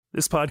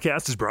This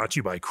podcast is brought to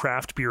you by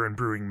Craft Beer and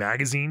Brewing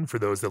Magazine for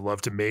those that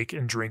love to make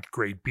and drink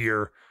great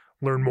beer.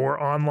 Learn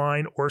more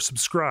online or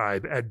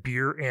subscribe at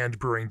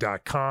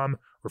beerandbrewing.com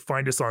or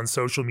find us on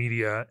social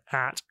media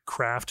at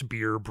Craft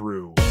Beer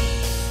Brew.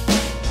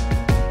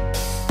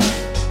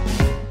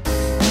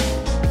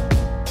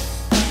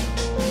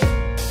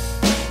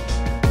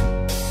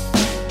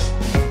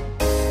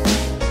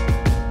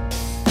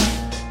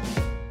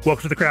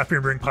 Welcome to the Craft Beer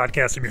and Brewing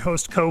Podcast. I'm your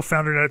host,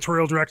 co-founder, and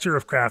editorial director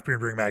of Craft Beer and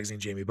Brewing Magazine,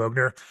 Jamie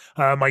Bogner.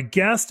 My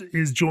guest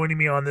is joining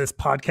me on this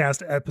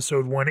podcast,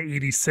 episode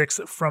 186,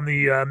 from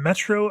the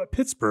Metro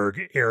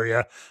Pittsburgh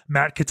area,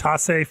 Matt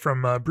Katase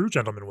from Brew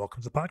Gentlemen.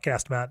 Welcome to the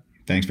podcast, Matt.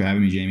 Thanks for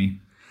having me, Jamie.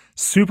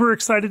 Super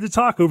excited to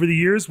talk. Over the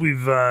years,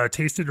 we've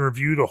tasted and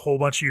reviewed a whole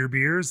bunch of your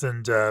beers,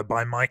 and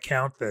by my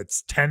count,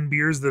 that's 10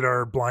 beers that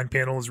our blind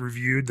panel has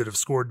reviewed that have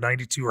scored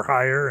 92 or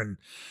higher, and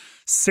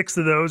 6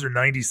 of those are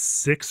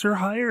 96 or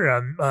higher.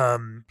 A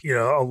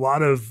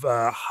lot of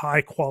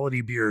high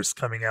quality beers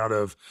coming out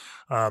of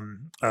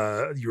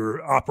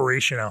your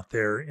operation out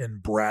there in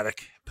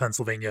Braddock,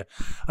 Pennsylvania.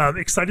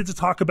 Excited to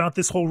talk about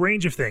this whole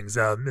range of things.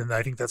 And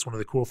I think that's one of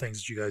the cool things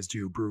that you guys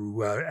do.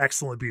 Brew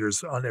excellent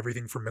beers on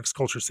everything from mixed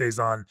culture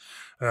saison,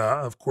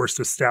 of course,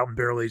 to stout and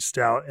barrel aged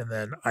stout, and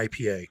then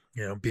IPA,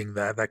 being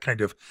that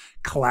kind of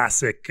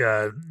classic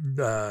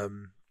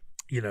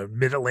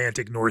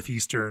mid-Atlantic,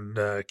 northeastern,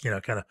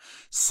 kind of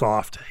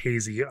soft,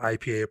 hazy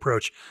IPA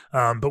approach,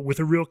 but with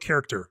a real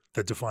character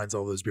that defines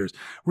all those beers.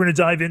 We're going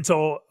to dive into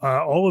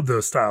all of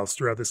those styles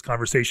throughout this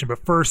conversation.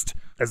 But first,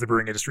 as the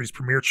brewing industry's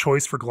premier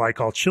choice for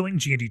glycol chilling,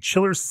 G&D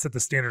Chillers set the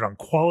standard on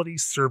quality,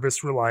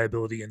 service,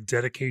 reliability, and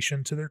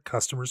dedication to their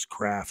customers'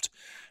 craft.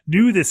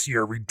 New this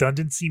year,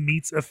 redundancy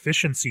meets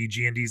efficiency.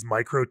 G&D's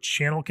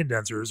micro-channel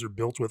condensers are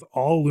built with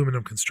all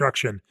aluminum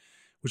construction,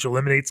 which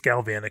eliminates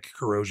galvanic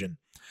corrosion.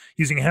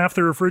 Using half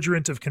the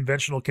refrigerant of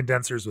conventional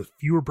condensers with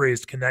fewer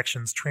brazed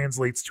connections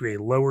translates to a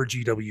lower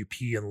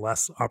GWP and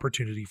less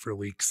opportunity for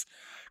leaks.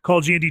 Call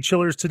G&D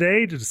Chillers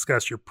today to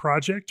discuss your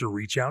project or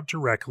reach out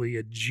directly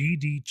at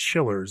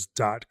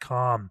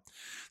gdchillers.com.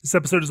 This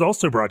episode is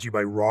also brought to you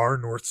by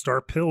Rahr North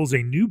Star Pils,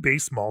 a new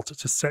base malt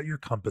to set your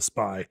compass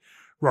by.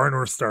 Rahr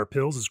North Star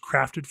Pils is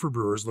crafted for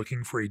brewers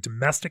looking for a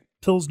domestic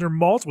Pilsner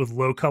malt with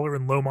low color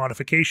and low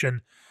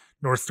modification.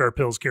 North Star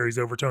Pils carries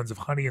overtones of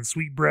honey and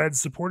sweet bread,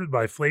 supported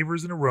by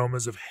flavors and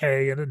aromas of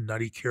hay and a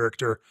nutty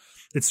character.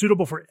 It's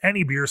suitable for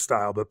any beer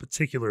style, but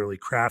particularly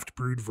craft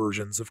brewed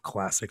versions of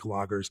classic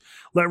lagers.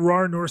 Let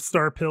Rahr North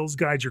Star Pils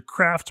guide your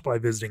craft by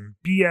visiting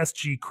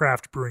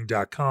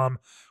bsgcraftbrewing.com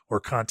or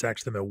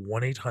contact them at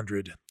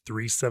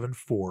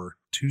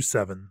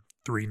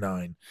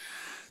 1-800-374-2739.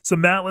 So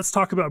Matt, let's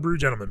talk about Brew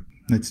Gentlemen.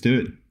 Let's do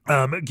it.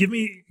 Give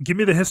me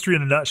the history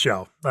in a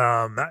nutshell.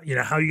 How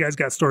you guys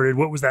got started.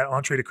 What was that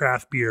entree to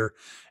craft beer,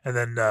 and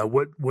then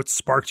what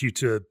sparked you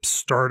to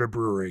start a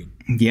brewery?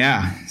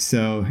 Yeah,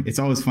 so it's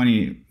always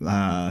funny,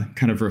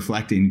 kind of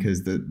reflecting,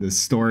 because the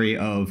story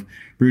of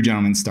Brew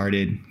Gentlemen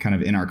started kind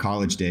of in our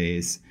college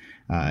days.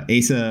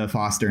 Asa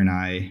Foster and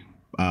I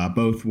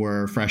both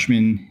were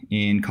freshmen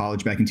in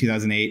college back in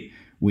 2008.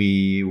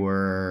 We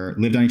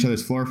lived on each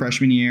other's floor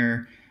freshman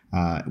year.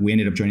 We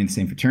ended up joining the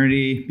same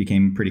fraternity,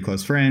 became pretty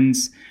close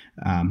friends.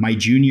 My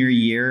junior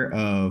year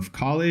of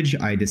college,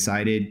 I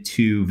decided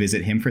to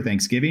visit him for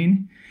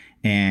Thanksgiving.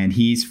 And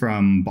he's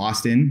from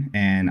Boston,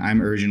 and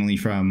I'm originally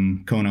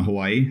from Kona,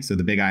 Hawaii, so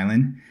the Big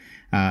Island.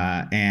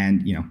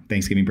 And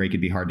Thanksgiving break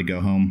would be hard to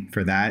go home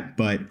for that.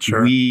 But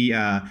sure. We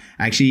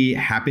actually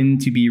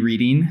happened to be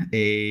reading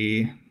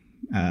a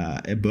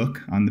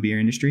book on the beer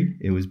industry.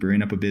 It was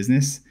Brewing Up a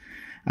Business.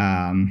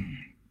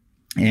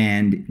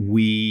 And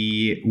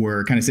we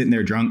were kind of sitting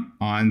there drunk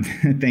on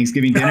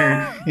Thanksgiving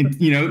dinner and,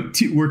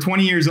 we're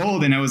 20 years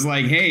old. And I was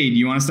like, hey, do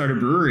you want to start a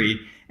brewery?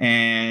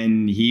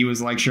 And he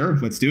was like, sure,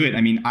 let's do it.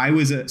 I mean,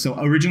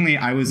 originally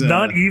I was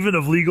not even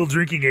of legal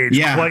drinking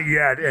age quite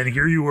yet. And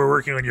here you were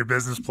working on your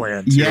business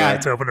plan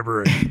to open a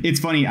brewery. It's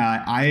funny.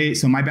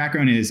 So my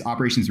background is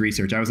operations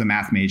research. I was a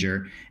math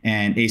major,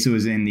 and Asa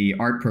was in the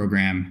art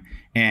program.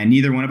 And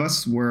neither one of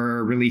us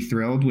were really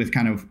thrilled with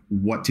kind of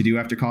what to do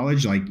after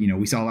college. Like,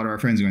 we saw a lot of our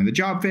friends going to the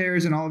job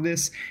fairs and all of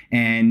this,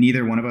 and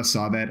neither one of us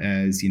saw that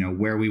as,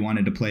 where we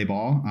wanted to play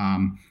ball.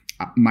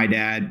 My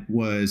dad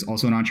was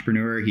also an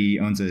entrepreneur. He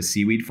owns a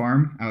seaweed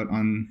farm out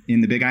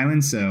in the Big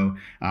Island. So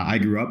I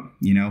grew up,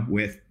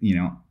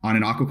 on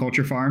an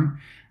aquaculture farm.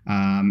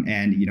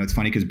 And, it's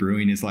funny because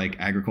brewing is like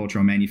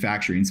agricultural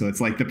manufacturing. So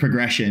it's like the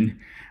progression.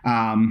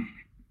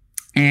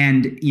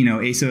 And,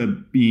 Asa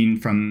being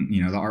from,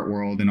 the art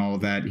world and all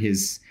of that,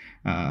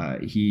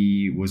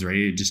 he was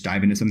ready to just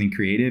dive into something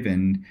creative.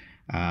 And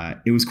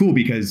it was cool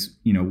because,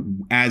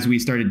 as we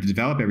started to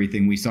develop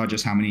everything, we saw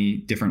just how many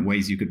different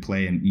ways you could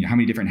play and how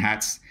many different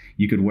hats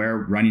you could wear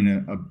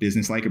running a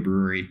business like a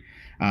brewery.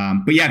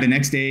 But yeah, the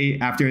next day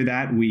after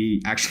that,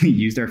 we actually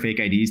used our fake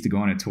IDs to go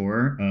on a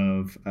tour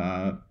of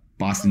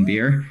Boston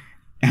beer.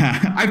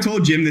 I've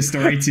told Jim this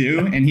story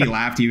too, and he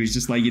laughed. He was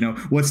just like,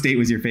 what state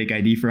was your fake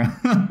ID from?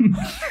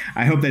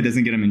 I hope that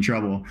doesn't get him in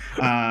trouble.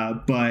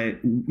 But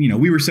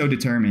we were so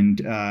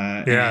determined.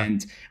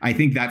 And I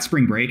think that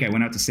spring break, I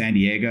went out to San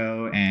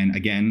Diego, and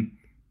again,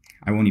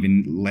 I won't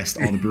even list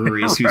all the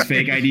breweries whose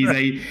fake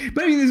IDs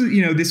but I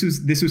mean, this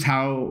was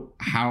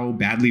how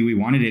badly we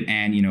wanted it,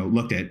 and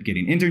looked at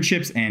getting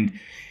internships, and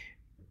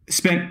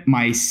spent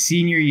my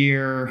senior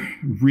year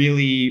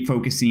really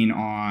focusing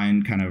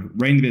on kind of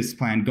writing the business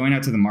plan, going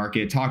out to the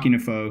market, talking to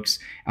folks.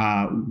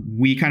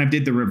 We kind of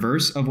did the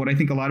reverse of what I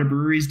think a lot of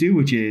breweries do,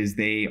 which is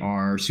they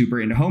are super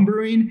into home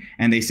brewing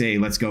and they say,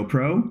 let's go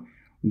pro.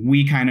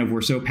 We kind of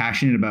were so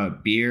passionate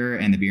about beer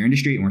and the beer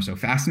industry, and we're so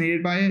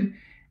fascinated by it,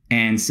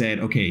 and said,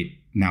 okay,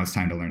 now it's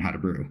time to learn how to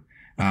brew,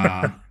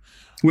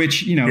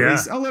 which,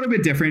 is a little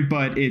bit different,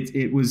 but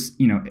it was,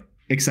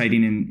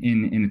 exciting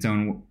in its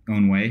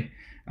own way.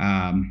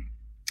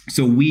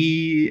 So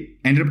we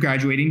ended up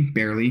graduating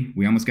barely.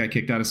 We almost got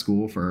kicked out of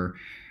school for,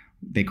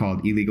 they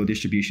called illegal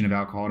distribution of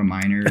alcohol to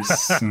minors.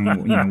 So,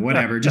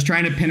 whatever, just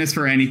trying to pin us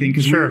for anything.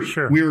 Cause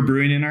we were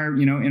brewing in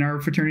our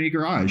fraternity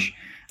garage.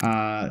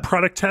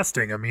 Product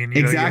testing. I mean,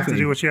 exactly. You have to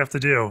do what you have to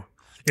do.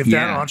 If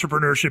that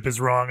entrepreneurship is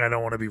wrong, I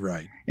don't want to be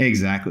right.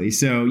 Exactly.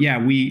 So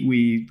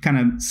we kind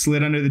of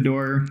slid under the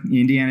door,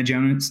 Indiana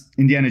Jones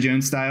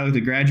style,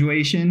 to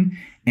graduation,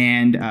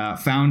 and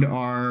found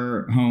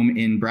our home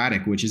in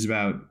Braddock, which is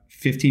about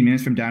 15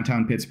 minutes from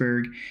downtown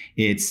Pittsburgh.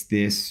 It's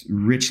this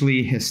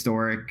richly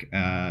historic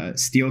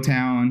steel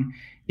town.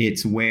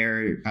 It's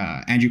where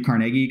Andrew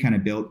Carnegie kind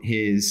of built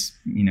his,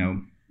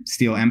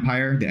 steel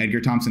empire. The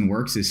Edgar Thomson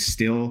Works is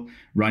still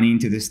running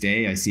to this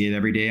day. I see it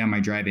every day on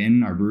my drive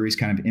in. Our brewery's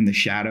kind of in the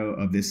shadow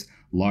of this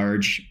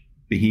large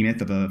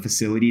behemoth of a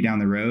facility down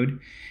the road.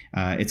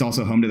 It's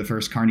also home to the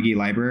first Carnegie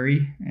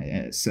Library.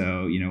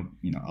 So,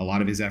 a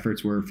lot of his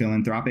efforts were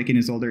philanthropic in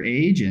his older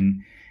age.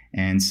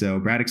 And so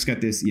Braddock's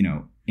got this,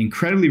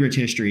 incredibly rich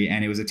history.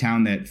 And it was a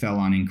town that fell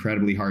on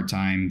incredibly hard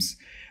times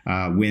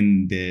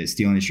when the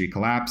steel industry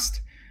collapsed.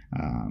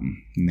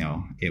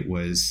 It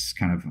was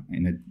kind of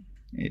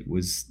it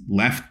was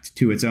left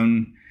to its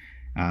own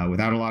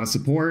without a lot of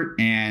support.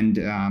 And,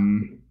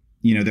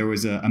 there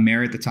was a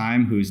mayor at the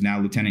time who's now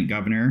Lieutenant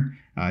Governor,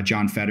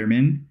 John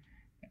Fetterman,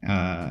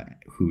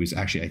 who is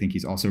actually, I think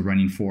he's also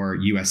running for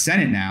U.S.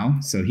 Senate now.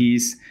 So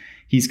he's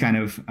kind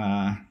of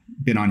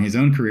been on his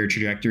own career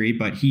trajectory,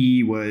 but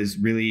he was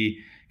really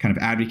kind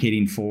of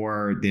advocating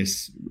for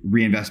this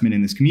reinvestment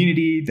in this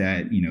community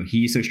that,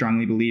 he so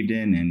strongly believed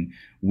in. And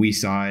we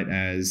saw it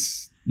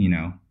as,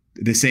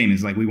 the same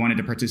as, like, we wanted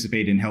to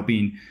participate in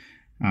helping,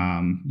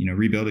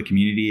 rebuild a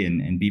community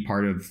and be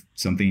part of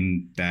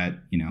something that,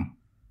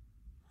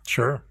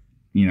 sure.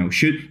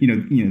 Should,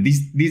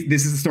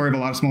 this is the story of a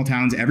lot of small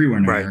towns everywhere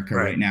in America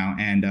right now.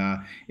 And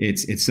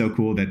it's so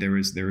cool that there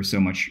was so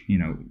much,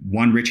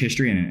 one, rich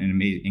history and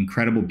an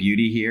incredible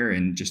beauty here,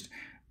 and just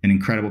an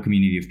incredible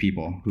community of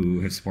people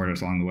who have supported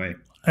us along the way.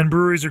 And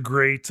breweries are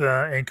great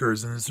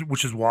anchors,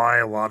 which is why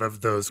a lot of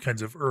those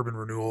kinds of urban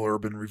renewal,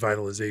 urban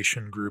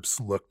revitalization groups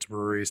look to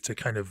breweries to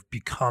kind of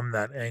become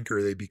that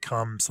anchor. They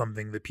become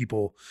something that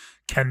people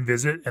can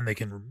visit, and they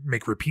can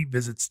make repeat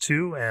visits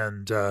to,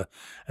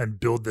 and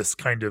build this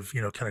kind of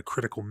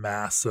critical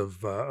mass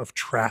of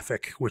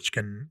traffic, which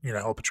can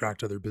help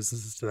attract other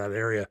businesses to that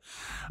area.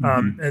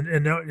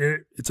 Mm-hmm.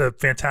 It's a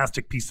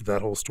fantastic piece of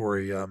that whole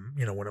story.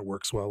 When it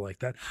works well like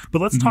that.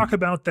 But let's talk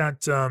about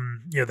that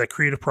that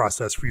creative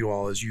process for you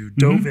all as you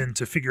dove in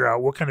to figure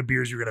out what kind of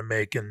beers you're going to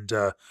make and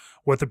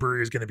what the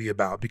brewery is going to be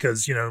about,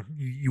 because you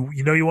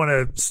want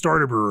to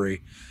start a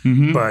brewery,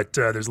 but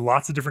there's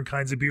lots of different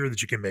kinds of beer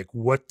that you can make.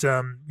 What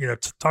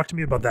talk to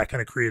me about that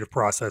kind of creative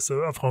process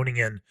of honing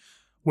in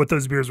what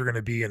those beers are going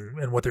to be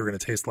and what they're going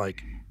to taste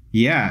like.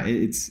 Yeah,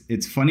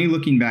 it's funny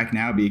looking back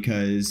now,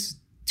 because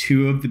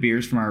two of the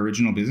beers from our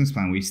original business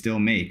plan we still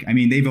make. I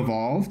mean, they've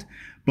evolved,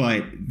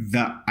 but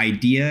the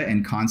idea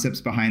and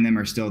concepts behind them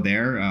are still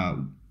there.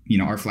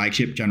 Our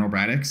flagship, General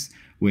Braddock's,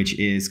 which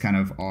is kind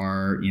of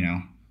our,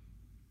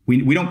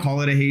 we don't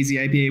call it a hazy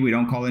IPA. We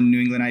don't call it a New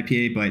England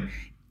IPA, but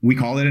we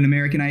call it an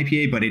American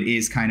IPA. But it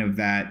is kind of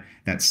that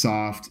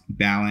soft,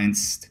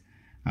 balanced,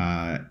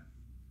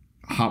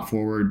 hop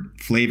forward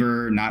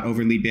flavor, not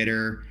overly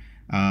bitter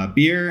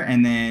beer.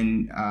 And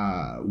then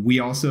we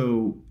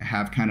also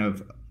have kind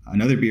of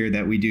another beer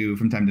that we do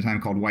from time to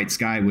time called White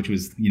Sky, which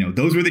was,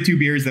 those were the two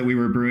beers that we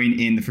were brewing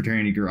in the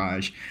fraternity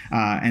garage.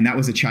 And that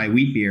was a chai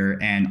wheat beer.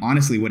 And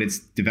honestly, what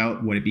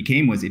it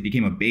became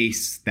a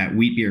base, that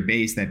wheat beer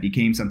base, that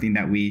became something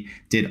that we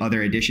did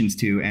other additions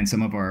to. And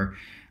some of our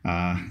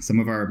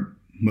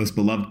most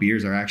beloved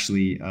beers are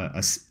actually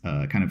a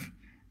kind of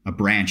a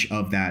branch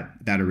of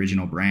that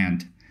original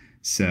brand.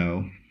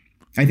 So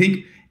I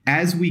think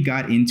as we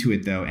got into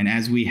it, though, and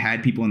as we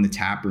had people in the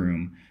tap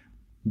room,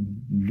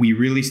 we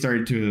really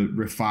started to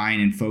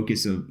refine and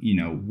focus of,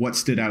 what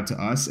stood out to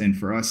us. And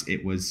for us,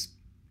 it was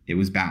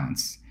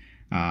balance.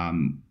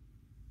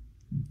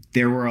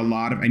 there were a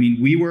lot of, I mean,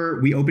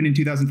 we opened in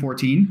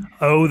 2014.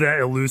 Oh, that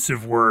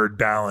elusive word,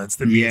 balance,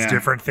 that means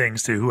different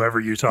things to whoever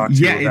you talk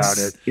to about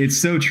it.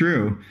 It's so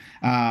true.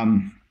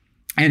 And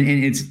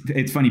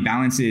it's funny,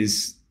 balance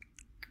is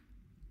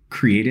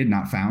created,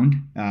 not found.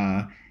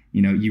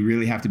 You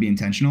really have to be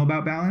intentional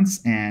about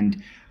balance.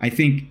 And I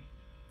think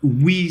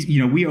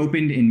we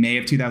opened in May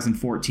of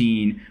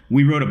 2014.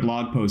 We wrote a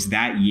blog post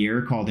that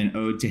year called An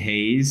Ode to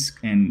Haze.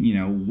 And,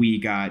 we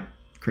got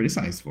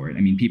criticized for it. I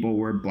mean, people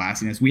were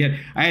blasting us.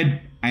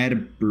 I had a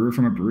brewer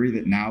from a brewery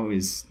that now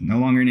is no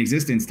longer in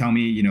existence tell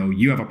me,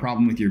 you have a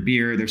problem with your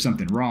beer, there's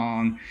something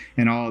wrong,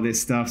 and all of this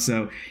stuff.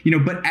 So,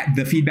 but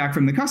the feedback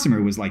from the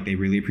customer was like they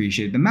really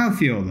appreciated the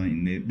mouthfeel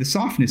and the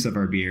softness of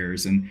our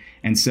beers. And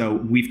so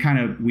we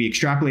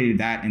extrapolated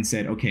that and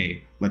said,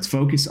 okay, let's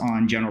focus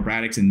on General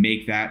Braddock's and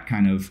make that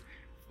kind of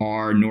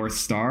our North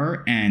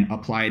Star and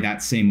apply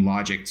that same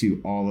logic to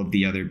all of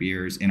the other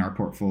beers in our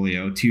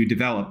portfolio to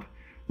develop,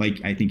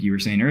 like I think you were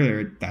saying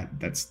earlier,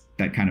 that's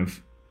that kind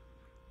of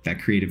that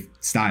creative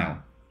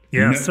style.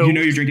 Yeah.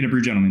 You're drinking a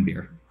Brew Gentleman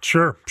beer.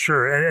 Sure.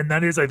 And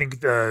that is, I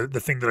think,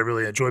 the thing that I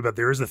really enjoy about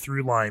there is a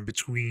through line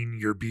between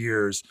your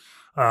beers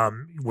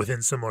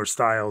within similar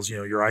styles.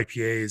 Your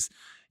IPAs,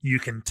 you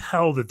can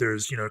tell that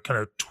there's, kind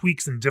of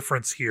tweaks and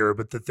difference here,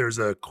 but that there's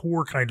a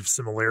core kind of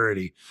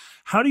similarity.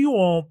 How do you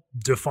all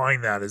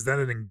define that? Is that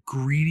an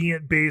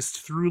ingredient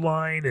based through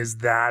line? Is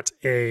that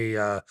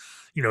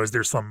is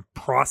there some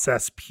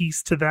process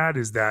piece to that?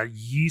 Is that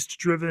yeast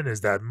driven?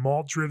 Is that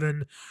malt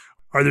driven?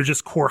 Are there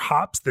just core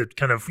hops that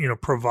kind of,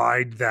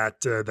 provide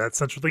that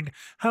central thing?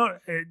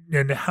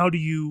 How do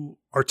you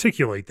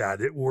articulate that?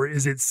 Or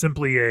is it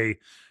simply a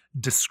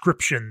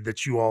description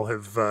that you all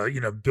have,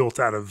 built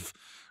out of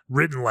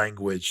written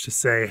language to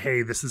say,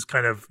 hey, this is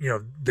kind of,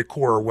 the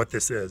core of what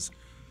this is?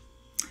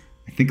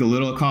 I think a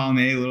little column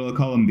A, a little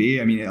column B.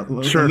 I mean, a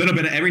little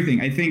bit of everything.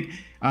 I think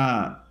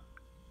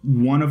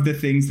one of the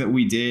things that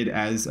we did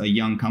as a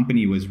young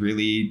company was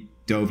really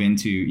dove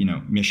into,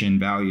 mission,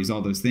 values,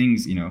 all those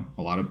things.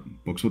 A lot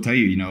of books will tell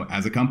you,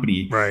 as a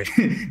company, right,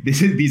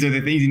 these are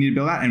the things you need to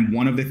build out. And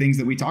one of the things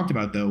that we talked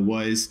about, though,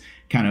 was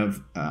kind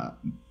of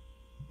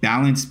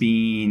balance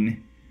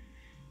being,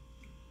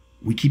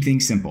 we keep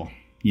things simple.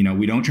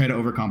 We don't try to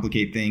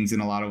overcomplicate things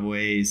in a lot of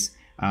ways.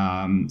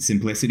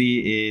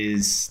 Simplicity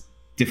is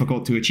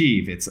difficult to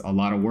achieve. It's a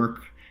lot of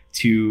work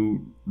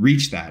to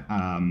reach that.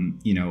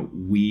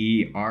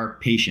 We are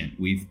patient.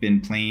 We've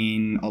been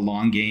playing a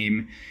long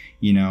game.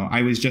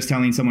 I was just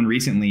telling someone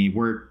recently,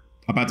 we're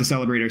about to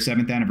celebrate our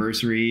 7th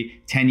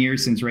anniversary, 10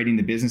 years since writing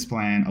the business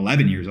plan,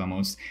 11 years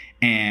almost.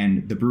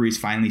 And the brewery's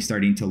finally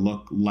starting to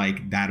look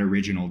like that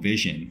original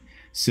vision.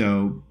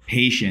 So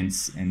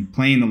patience and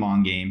playing the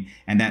long game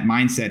and that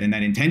mindset and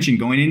that intention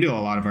going into a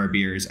lot of our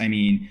beers. I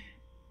mean,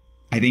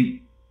 I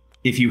think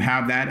if you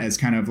have that as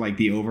kind of like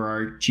the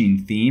overarching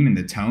theme and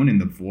the tone and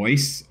the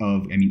voice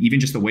of, even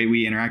just the way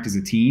we interact as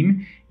a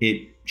team,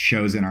 it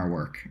shows in our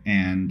work.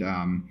 And,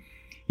 I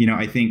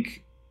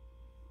think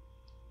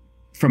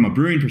from a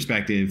brewing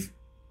perspective,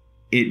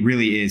 it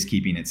really is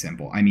keeping it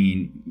simple.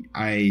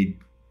 I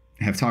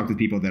have talked with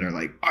people that are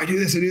like, I do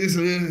this.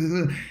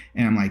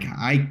 And I'm like,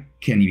 I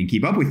can't even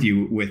keep up with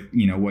you with,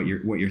 what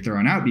you're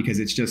throwing out, because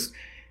it's just,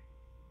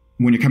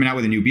 when you're coming out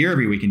with a new beer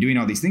every week and doing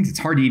all these things, it's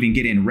hard to even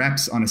get in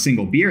reps on a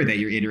single beer that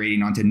you're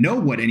iterating on to know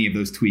what any of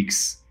those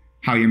tweaks,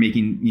 how you're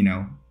making,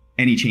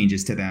 any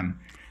changes to them.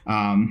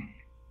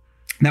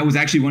 That was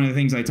actually one of the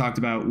things I talked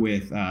about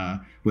with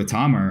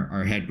Tom,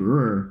 our head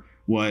brewer,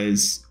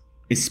 was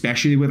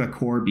especially with a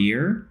core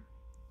beer,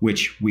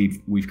 which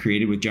we've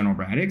created with General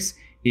Braddock's,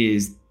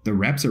 is the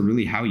reps are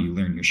really how you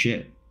learn your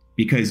shit.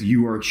 Because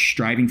you are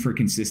striving for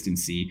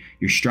consistency.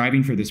 You're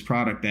striving for this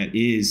product that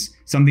is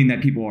something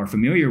that people are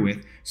familiar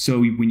with. So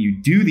when you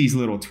do these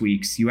little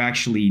tweaks, you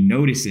actually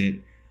notice it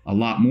a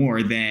lot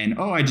more than,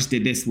 oh, I just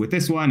did this with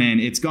this one and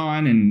it's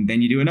gone. And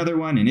then you do another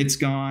one and it's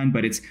gone.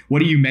 But it's,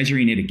 what are you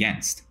measuring it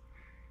against?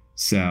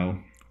 So.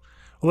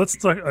 Well, let's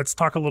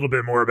talk a little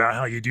bit more about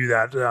how you do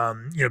that,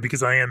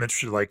 because I am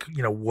interested,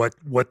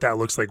 what that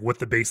looks like, what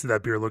the base of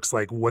that beer looks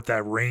like, what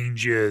that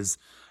range is.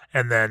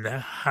 And then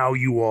how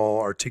you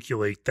all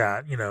articulate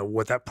that,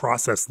 what that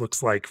process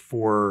looks like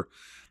for,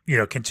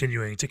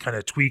 continuing to kind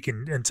of tweak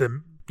and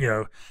to,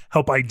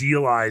 help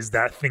idealize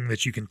that thing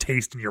that you can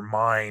taste in your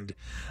mind,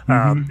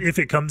 if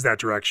it comes that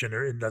direction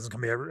or it doesn't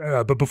come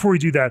ever. But before we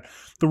do that,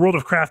 the world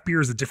of craft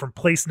beer is a different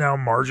place now.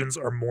 Margins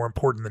are more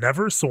important than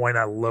ever. So why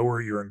not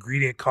lower your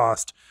ingredient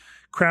cost?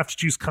 Craft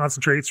juice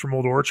concentrates from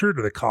Old Orchard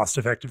are the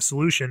cost-effective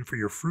solution for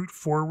your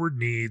fruit-forward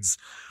needs.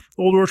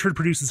 Old Orchard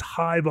produces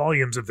high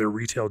volumes of their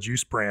retail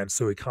juice brand,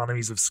 so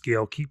economies of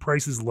scale keep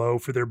prices low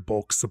for their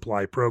bulk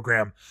supply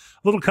program.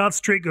 A little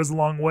concentrate goes a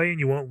long way, and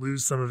you won't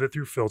lose some of it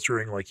through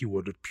filtering like you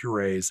would with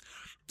purees.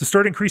 To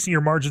start increasing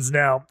your margins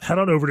now, head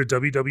on over to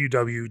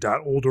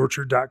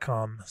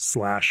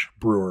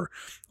www.oldorchard.com/brewer.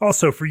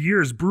 Also, for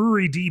years,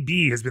 Brewery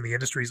DB has been the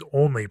industry's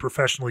only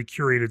professionally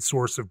curated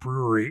source of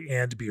brewery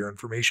and beer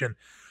information.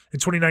 In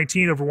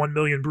 2019, over 1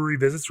 million brewery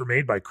visits were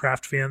made by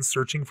craft fans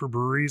searching for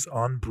breweries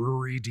on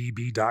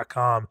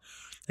brewerydb.com.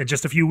 In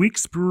just a few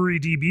weeks, Brewery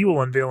DB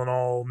will unveil an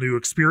all-new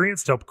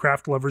experience to help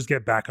craft lovers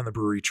get back on the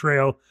brewery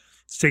trail.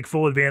 To take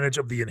full advantage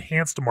of the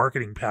enhanced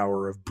marketing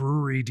power of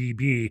Brewery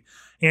DB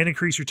and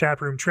increase your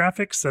taproom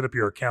traffic, set up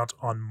your account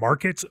on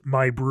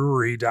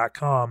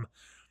marketmybrewery.com.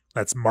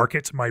 That's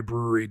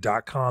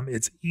marketmybrewery.com.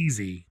 It's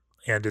easy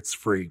and it's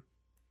free.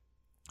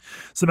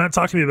 So Matt,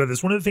 talk to me about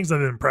this. One of the things I've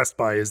been impressed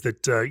by is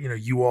that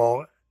you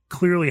all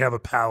clearly have a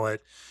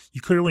palate. You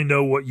clearly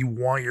know what you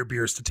want your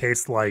beers to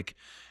taste like.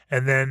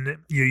 And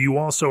then you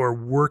also are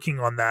working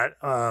on that,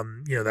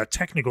 that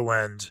technical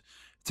end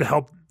to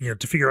help,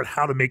 to figure out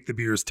how to make the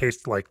beers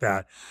taste like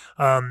that.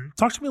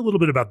 Talk to me a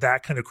little bit about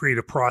that kind of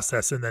creative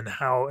process, and then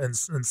how, and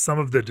some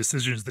of the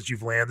decisions that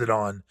you've landed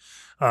on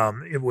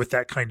with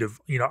that kind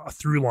of, a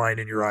through line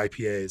in your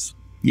IPAs.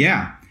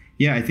 Yeah.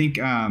 I think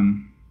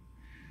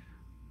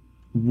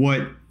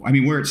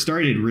where it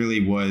started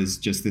really was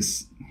just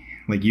this,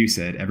 like you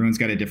said, everyone's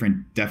got a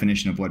different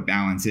definition of what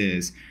balance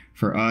is.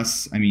 For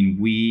us,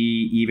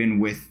 even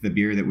with the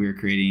beer that we were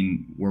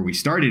creating, where we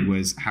started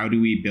was, how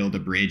do we build a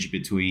bridge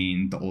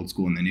between the old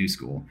school and the new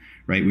school,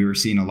 right? We were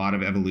seeing a lot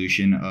of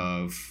evolution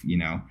of,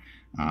 the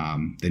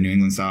New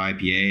England style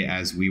IPA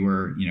as we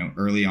were,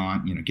 early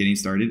on, getting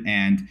started.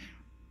 And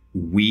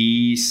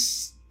we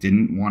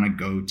didn't want to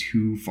go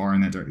too far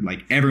in that direction.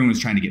 Like, everyone was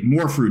trying to get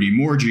more fruity,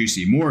 more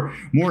juicy, more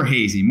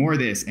hazy, more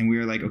this. And we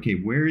were like, okay,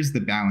 where's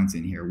the balance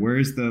in here?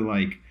 Where's the,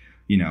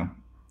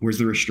 where's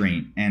the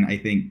restraint? And I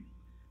think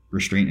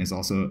restraint is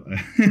also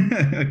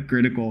a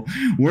critical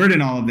word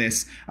in all of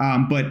this.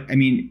 But I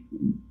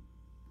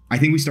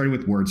think we started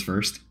with words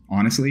first.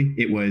 Honestly,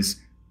 it was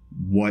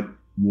what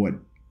do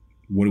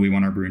we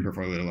want our brewing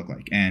portfolio to look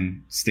like,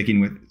 and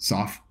sticking with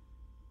soft,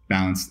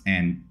 balanced,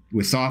 and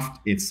with soft,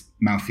 it's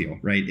mouthfeel,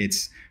 right?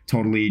 It's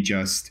totally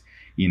just,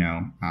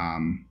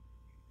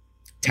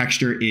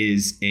 texture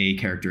is a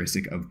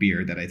characteristic of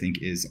beer that I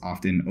think is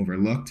often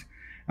overlooked,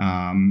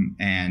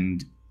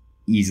 and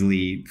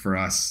easily for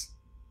us,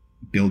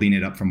 building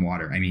it up from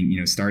water.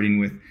 Starting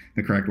with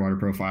the correct water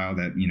profile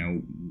that,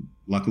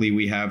 luckily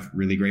we have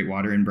really great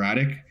water in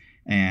Braddock,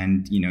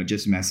 and,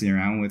 just messing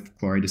around with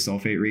chloride to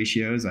sulfate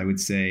ratios. I would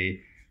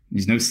say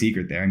there's no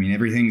secret there.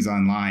 Everything's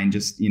online,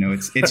 just,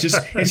 it's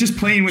just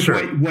playing with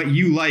sure. what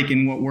you like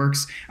and what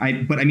works.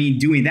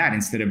 Doing that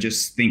instead of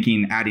just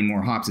thinking adding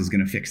more hops is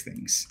going to fix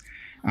things.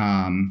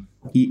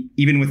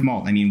 Even with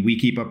malt, we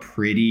keep a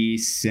pretty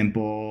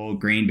simple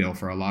grain bill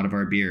for a lot of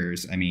our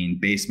beers.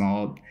 Base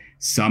malt,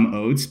 some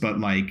oats, but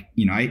I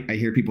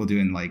hear people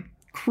doing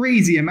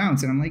crazy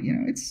amounts, and I'm like,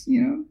 it's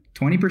 20%,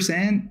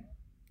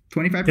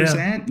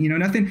 25%,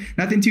 yeah.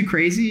 Nothing too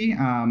crazy.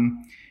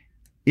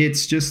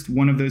 It's just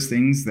one of those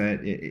things that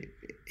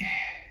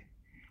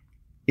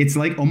it's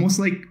almost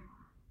like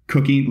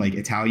cooking, like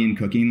Italian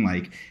cooking,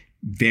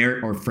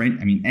 or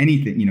French.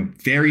 Anything,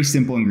 very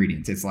simple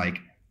ingredients. It's like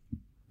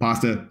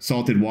pasta,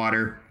 salted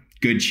water,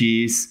 good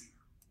cheese,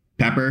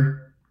 pepper.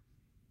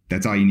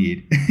 That's all you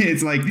need.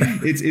 It's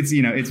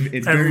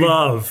and very,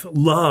 love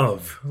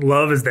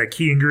is that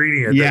key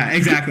ingredient. Yeah,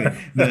 exactly.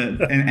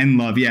 And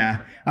love.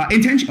 Yeah.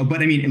 Intention.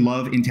 But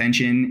love,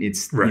 intention.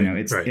 It's, right,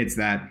 it's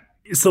that.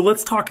 So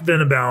let's talk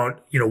then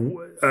about,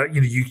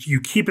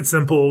 you keep it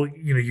simple,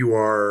 you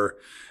are,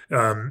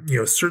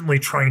 certainly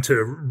trying to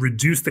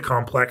reduce the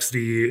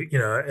complexity,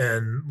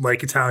 and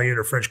like Italian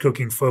or French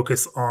cooking,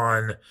 focus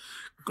on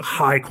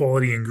high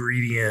quality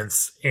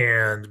ingredients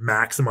and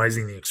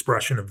maximizing the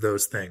expression of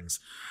those things.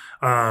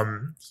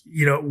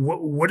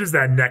 What does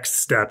that next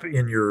step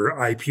in your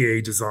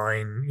IPA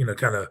design,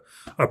 kind of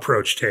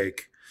approach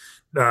take?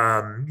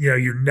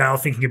 You're now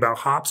thinking about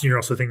hops, and you're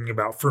also thinking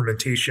about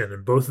fermentation,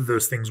 and both of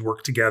those things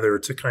work together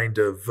to kind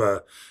of,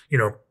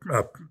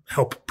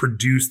 help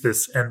produce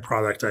this end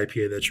product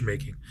IPA that you're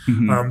making.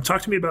 Mm-hmm.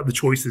 Talk to me about the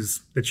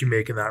choices that you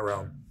make in that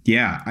realm.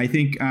 Yeah, I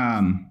think,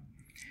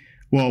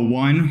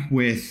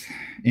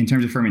 in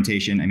terms of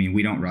fermentation,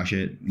 we don't rush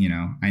it.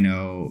 I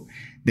know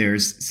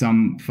there's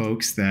some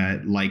folks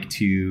that like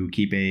to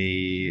keep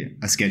a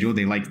schedule.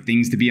 They like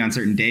things to be on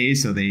certain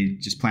days, so they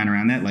just plan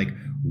around that.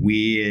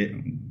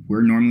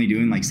 We're normally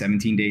doing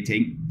 17-day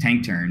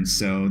tank turns,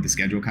 so the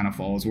schedule kind of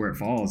falls where it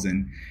falls,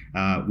 and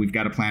we've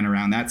got to plan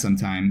around that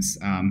sometimes.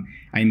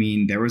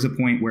 There was a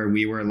point where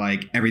we were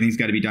everything's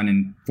got to be done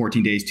in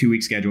 14 days,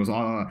 2-week schedules,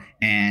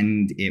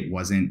 and it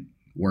wasn't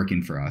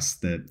working for us.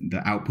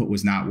 The output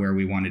was not where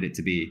we wanted it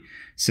to be.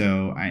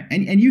 So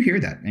and you hear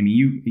that.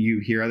 You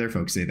hear other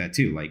folks say that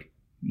too,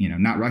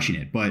 not rushing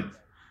it, but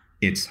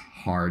it's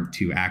hard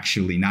to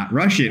actually not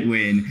rush it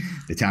when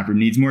the taproom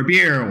needs more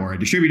beer, or a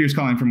distributor's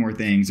calling for more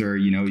things, or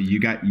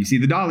you see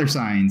the dollar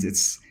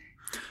signs.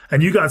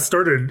 And you got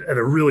started at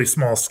a really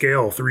small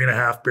scale,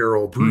 3.5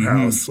 barrel brew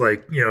house.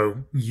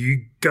 Mm-hmm.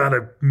 You got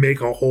to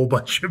make a whole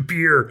bunch of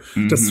beer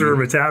mm-hmm. to serve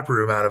a tap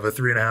room out of a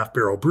 3.5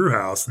 barrel brew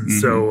house. And mm-hmm.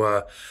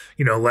 so,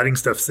 letting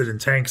stuff sit in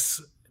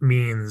tanks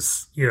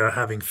means,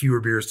 having fewer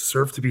beers to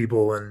serve to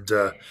people. And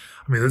I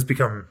mean, those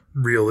become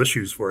real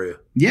issues for you.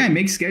 Yeah, it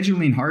makes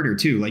scheduling harder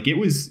too. Like it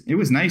was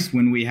nice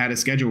when we had a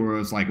schedule where it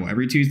was like, well,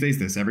 every Tuesday's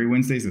this, every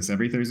Wednesday's this,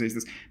 every Thursday's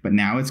this. But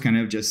now it's kind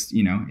of just,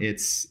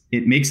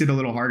 it makes it a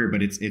little harder,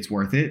 but it's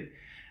worth it.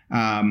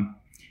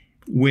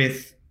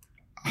 With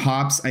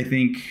hops, I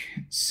think,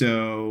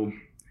 so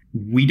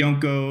we don't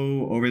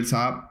go over the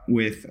top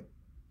with,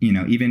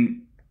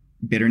 even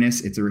bitterness.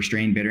 It's a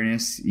restrained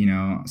bitterness,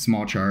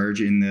 small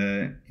charge in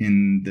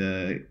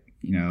the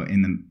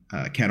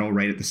kettle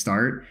right at the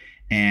start,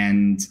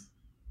 and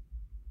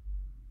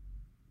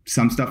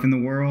some stuff in the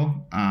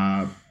whirl,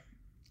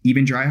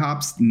 even dry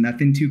hops,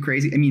 nothing too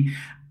crazy. I mean,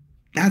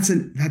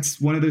 that's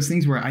one of those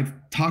things where I've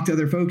talked to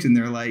other folks and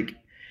they're like,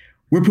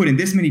 we're putting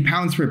this many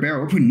pounds per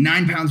barrel. We're putting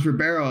 9 pounds per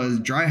barrel as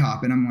dry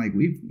hop. And I'm like,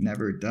 we've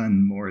never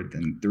done more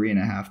than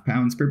 3.5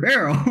 pounds per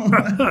barrel.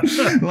 But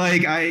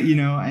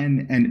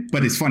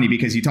it's funny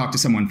because you talk to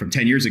someone from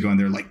 10 years ago and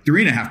they're like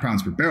 3.5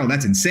 pounds per barrel.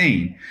 That's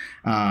insane.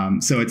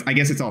 So I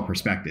guess it's all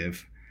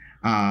perspective.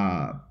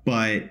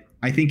 But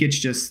I think it's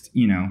just,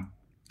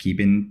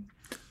 keeping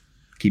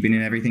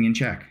everything in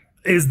check.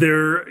 Is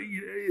there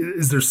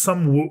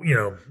some,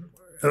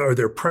 are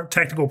there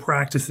technical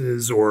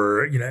practices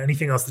or,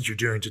 anything else that you're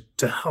doing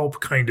to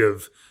help kind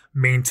of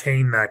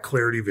maintain that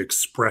clarity of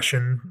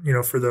expression,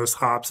 for those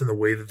hops and the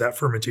way that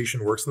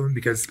fermentation works with them?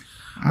 Because,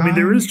 I mean,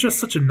 there is just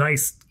such a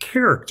nice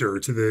character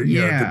to the,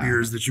 the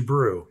beers that you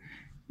brew.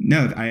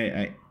 No,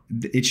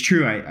 it's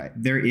true.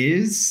 There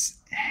is.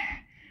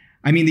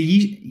 I mean, the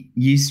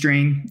yeast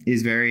strain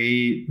is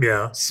very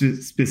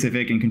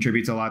specific and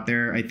contributes a lot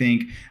there, I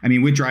think. I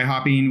mean, with dry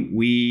hopping,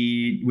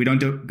 we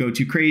don't go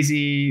too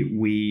crazy.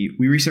 We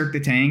recirc the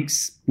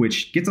tanks,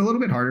 which gets a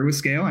little bit harder with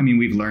scale. I mean,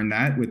 we've learned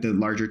that with the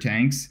larger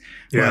tanks.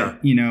 Yeah.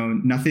 But,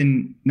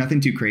 nothing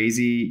too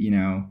crazy,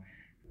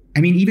 I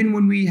mean, even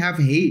when we have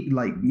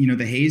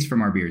the haze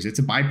from our beers, it's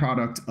a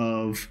byproduct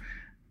of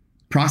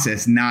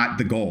process, not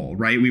the goal,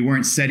 right? We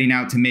weren't setting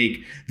out to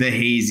make the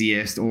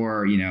haziest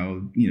or,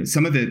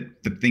 some of the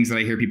things that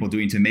I hear people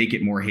doing to make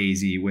it more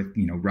hazy with,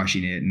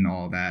 rushing it and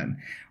all that,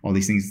 all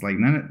these things, like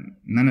none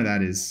of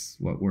that is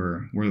what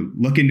we're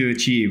looking to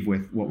achieve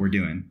with what we're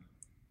doing.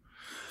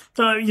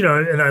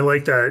 And I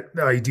like that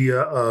idea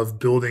of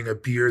building a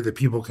beer that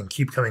people can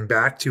keep coming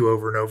back to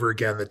over and over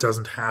again, that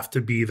doesn't have to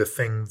be the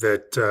thing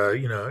that,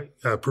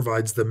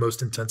 provides the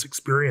most intense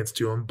experience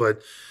to them,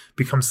 but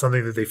becomes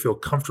something that they feel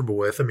comfortable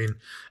with. I mean,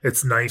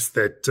 it's nice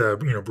that,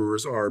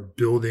 brewers are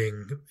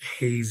building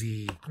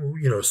hazy,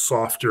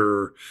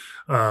 softer,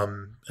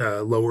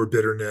 lower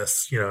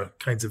bitterness,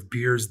 kinds of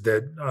beers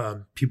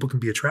that people can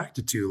be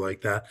attracted to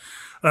like that.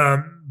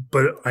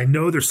 But I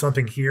know there's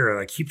something here and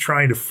I keep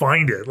trying to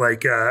find it.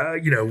 Like,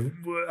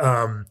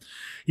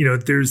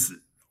 there's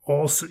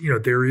also,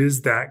 there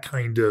is that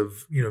kind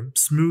of,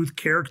 smooth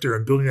character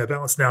and building that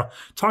balance. Now,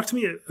 talk to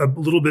me a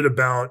little bit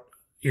about,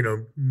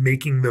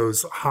 making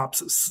those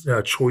hops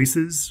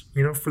choices,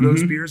 for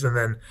those beers, and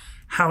then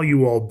how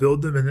you all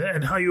build them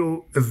and how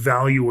you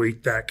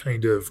evaluate that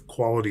kind of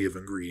quality of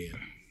ingredient.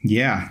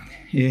 Yeah.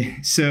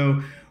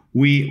 So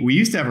we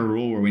used to have a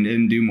rule where we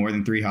didn't do more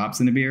than 3 hops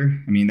in a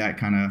beer. I mean, that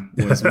kind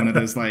of was one of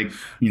those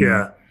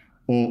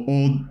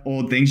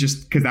old things,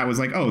 just because that was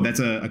like, oh, that's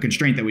a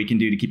constraint that we can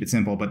do to keep it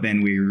simple. But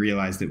then we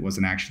realized it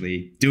wasn't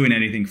actually doing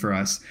anything for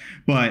us.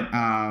 But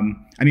I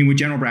mean, with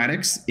General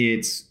Braddock's,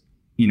 it's,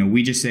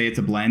 we just say it's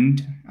a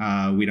blend.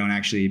 We don't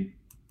actually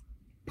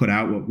put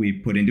out what we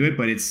put into it,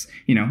 but it's,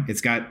 it's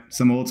got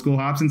some old school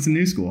hops and some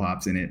new school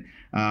hops in it.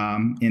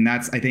 And I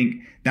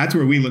think that's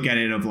where we look at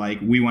it of like,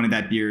 we wanted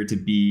that beer to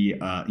be,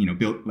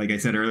 built, like I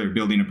said earlier,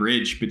 building a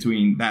bridge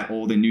between that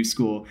old and new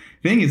school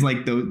thing. Is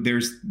like,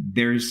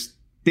 there's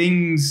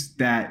things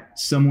that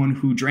someone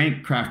who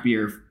drank craft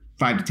beer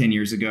 5 to 10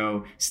 years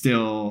ago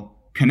still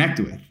connect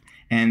with.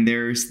 And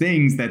there's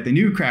things that the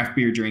new craft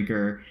beer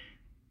drinker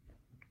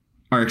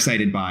are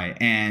excited by,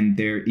 and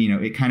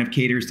it kind of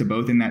caters to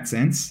both in that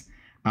sense.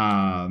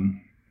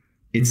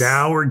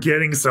 Now we're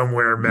getting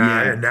somewhere,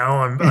 Matt, and now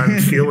I'm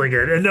feeling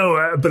it. And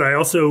but I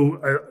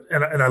also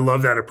and I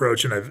love that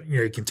approach, and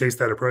you can taste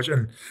that approach.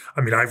 And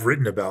I mean, I've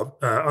written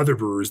about other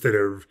brewers that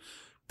are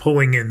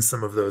pulling in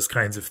some of those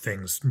kinds of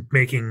things,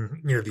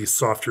 making these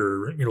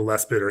softer,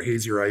 less bitter,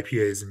 hazier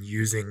IPAs, and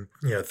using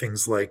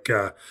things like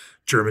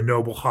German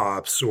noble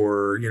hops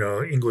or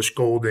English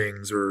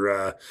Goldings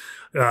or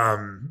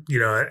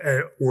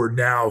or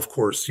now of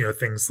course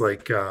things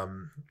like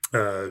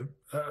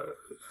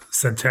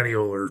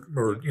Centennial or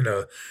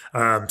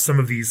some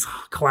of these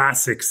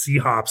classic C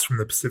hops from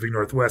the Pacific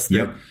Northwest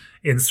that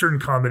in certain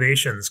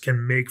combinations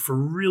can make for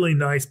really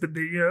nice, but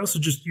they also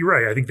just, you're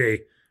right, I think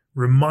they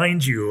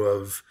remind you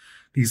of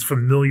these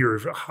familiar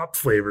hop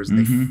flavors and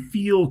they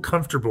feel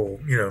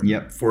comfortable,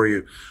 for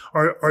you.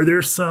 Are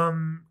there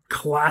some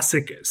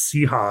classic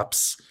C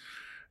hops,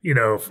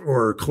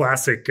 or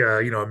classic,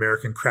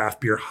 American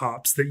craft beer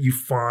hops that you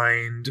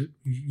find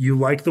you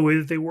like the way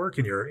that they work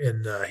in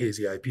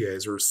hazy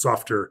IPAs or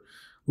softer,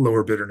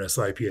 lower bitterness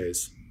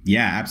IPAs?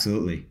 Yeah,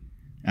 absolutely.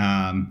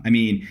 I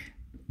mean,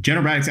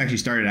 General Braddock's actually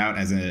started out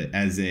as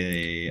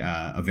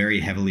a very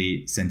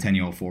heavily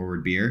Centennial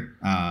forward beer.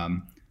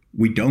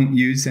 We don't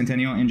use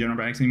Centennial in General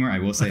Braddock's anymore. I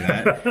will say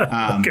that.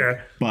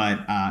 Okay.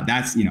 But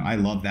that's, I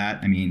love that.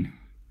 I mean,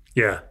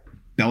 yeah,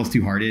 Bell's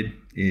Two Hearted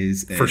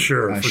is for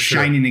sure a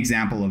shining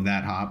example of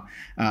that hop.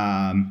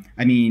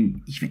 I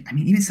mean,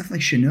 even stuff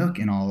like Chinook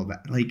and all of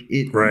that, like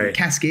right.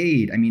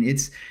 Cascade. I mean,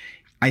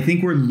 I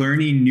think we're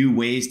learning new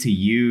ways to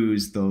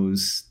use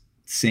those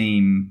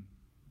same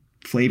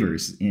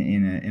flavors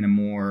in a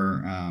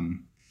more,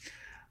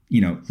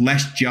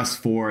 less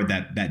just for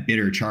that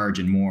bitter charge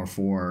and more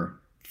for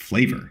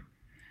flavor.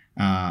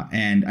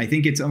 And I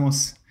think it's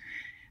almost,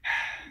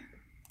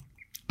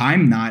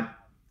 I'm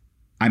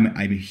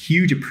a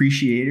huge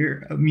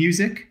appreciator of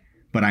music,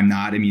 but I'm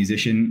not a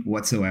musician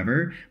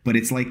whatsoever. But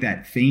it's like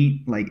that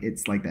faint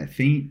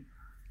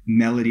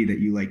melody that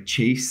you like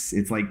chase.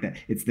 It's like that.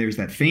 There's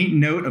that faint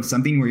note of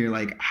something where you're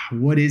like,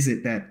 what is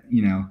it that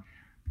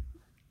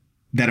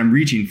that I'm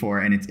reaching for?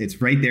 And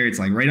it's right there. It's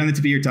like right on the tip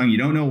of your tongue. You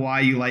don't know why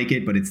you like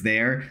it, but it's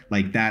there.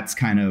 Like that's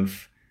kind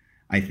of,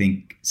 I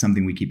think,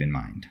 something we keep in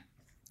mind.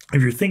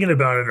 If you're thinking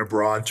about it in a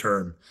broad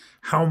term,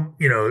 how,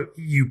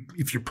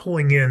 if you're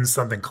pulling in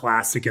something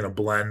classic in a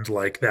blend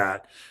like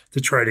that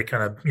to try to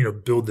kind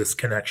of, build this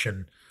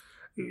connection,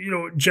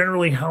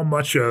 generally how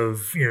much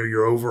of,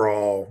 your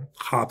overall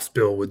hops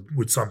bill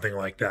would something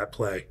like that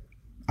play?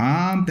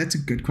 That's a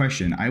good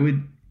question.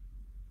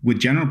 With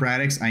General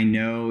Braddock's, I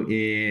know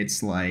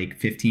it's like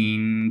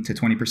 15 to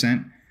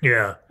 20%.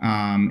 Yeah.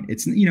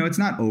 It's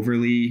not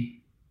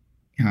overly,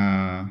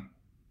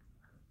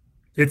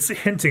 it's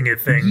hinting at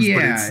things,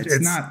 yeah, but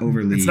it's not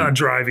overly. It's not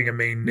driving a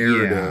main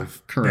narrative.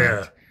 Yeah,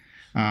 correct.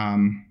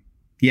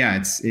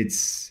 Yeah.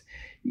 It's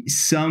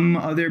some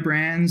other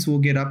brands will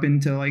get up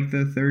into like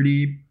the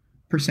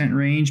 30%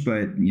 range,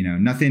 but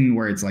nothing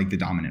where it's like the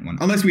dominant one,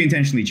 unless we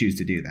intentionally choose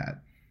to do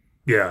that.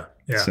 Yeah.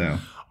 Yeah. So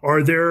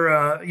are there,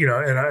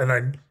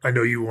 and I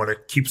know you want to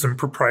keep some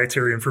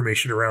proprietary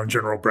information around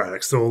General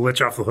Braddock, so we'll let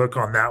you off the hook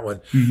on that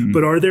one. Mm-hmm.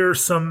 But are there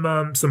some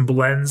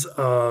blends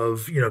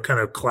of, kind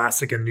of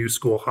classic and new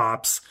school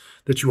hops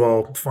that you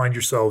all find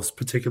yourselves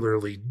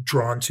particularly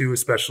drawn to,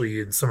 especially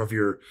in some of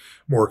your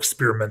more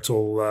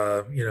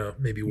experimental,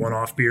 maybe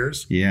one-off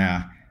beers?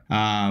 Yeah.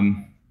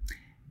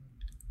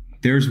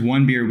 There's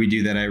one beer we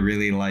do that I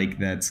really like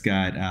that's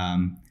got,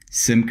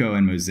 Simcoe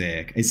and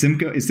Mosaic. Is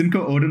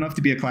Simcoe old enough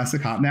to be a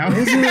classic hop now?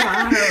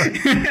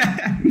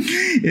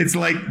 It's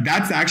like,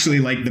 that's actually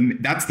like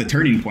that's the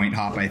turning point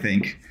hop, I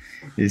think,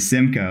 is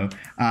Simcoe.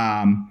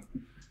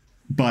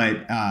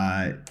 But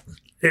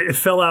it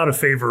fell out of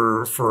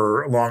favor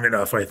for long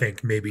enough, I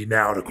think, maybe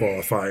now to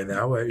qualify in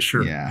that way.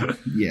 Sure. Yeah,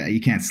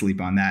 you can't sleep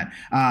on that.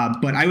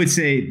 But I would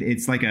say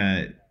it's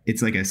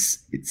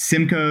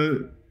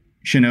Simcoe,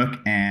 Chinook,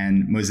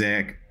 and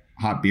Mosaic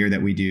hop beer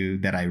that we do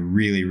that I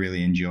really,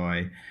 really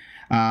enjoy.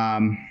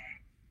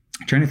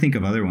 Trying to think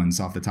of other ones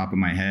off the top of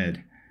my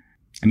head.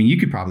 I mean, you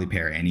could probably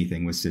pair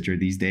anything with Citra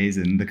these days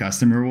and the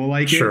customer will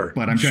like it,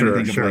 but I'm trying to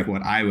think of like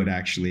what I would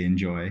actually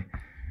enjoy.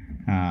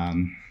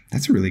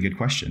 That's a really good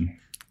question.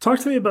 Talk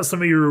to me about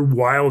some of your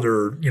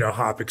wilder,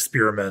 hop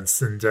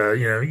experiments and,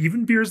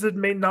 even beers that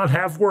may not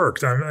have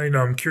worked.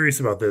 I'm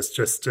curious about this.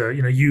 Just,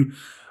 you,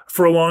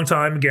 for a long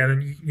time,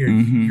 again,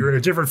 you're in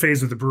a different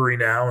phase with the brewery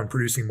now and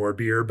producing more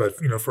beer, but,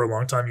 for a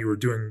long time you were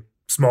doing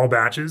small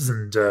batches,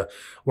 and a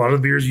lot of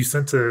the beers you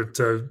sent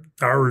to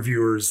our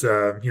reviewers,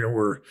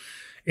 were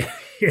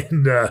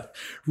in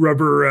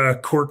rubber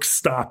cork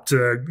stopped,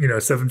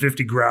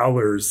 750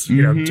 growlers,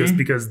 just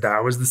because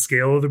that was the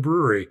scale of the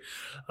brewery.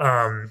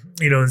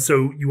 And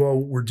so you all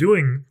were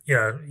doing,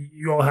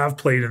 you all have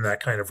played in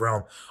that kind of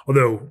realm.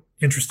 Although,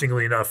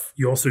 interestingly enough,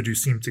 you also do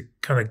seem to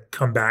kind of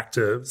come back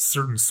to a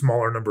certain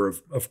smaller number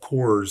of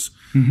cores,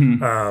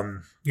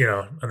 on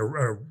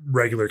a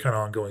regular kind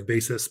of ongoing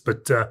basis.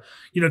 But,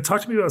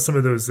 talk to me about some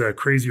of those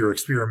crazier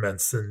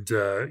experiments and,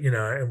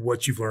 and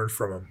what you've learned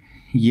from them.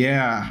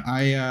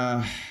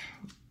 Yeah,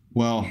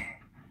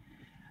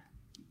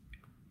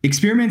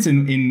 experiments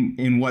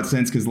in what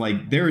sense? Because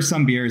like there are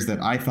some beers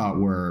that I thought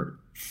were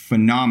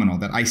phenomenal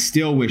that I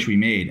still wish we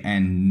made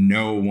and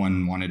no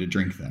one wanted to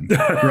drink them.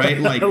 Right?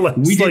 Like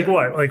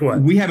Like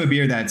what? We have a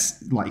beer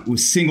that's like with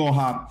single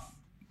hop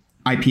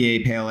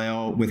IPA pale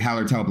ale with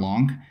Hallertau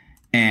Blanc,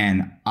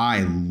 and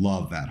I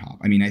love that hop.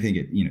 I mean, I think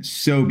it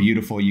so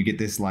beautiful. You get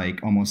this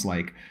like almost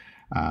like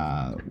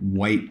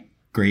white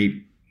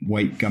grape,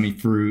 white gummy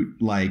fruit,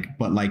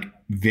 but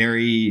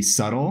very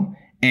subtle.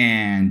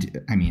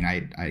 And I mean,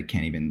 I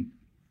can't even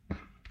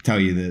tell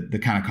you the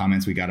kind of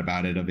comments we got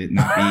about it, of it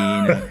not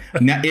being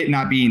it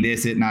not being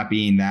this, it not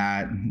being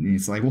that. And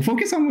it's like, well,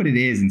 focus on what it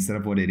is instead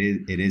of what it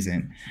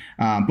isn't.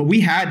 But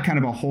we had kind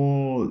of a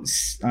whole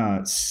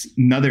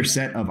another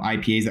set of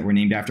IPAs that were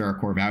named after our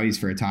core values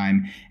for a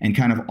time, and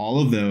kind of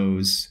all of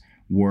those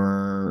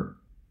were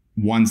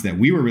ones that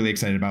we were really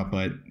excited about,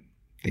 but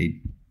they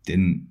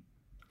didn't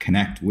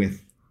connect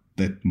with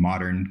the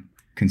modern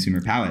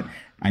consumer palate.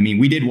 I mean,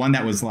 we did one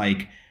that was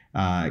like,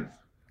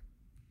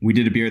 we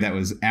did a beer that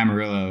was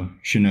Amarillo,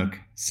 Chinook,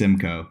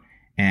 Simcoe,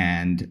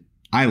 and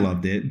I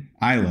loved it.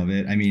 I love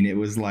it. I mean, it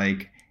was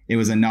like, it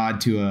was a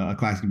nod to a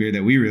classic beer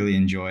that we really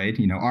enjoyed,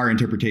 you know, our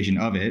interpretation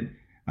of it,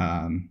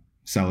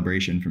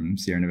 Celebration from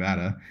Sierra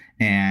Nevada.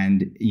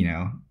 And, you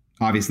know,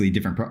 obviously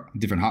different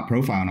hop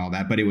profile and all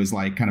that, but it was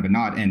like kind of a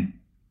nod, and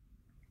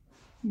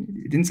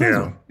it didn't sell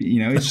well.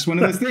 You know, it's just one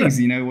of those things,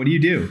 you know, what do you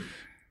do?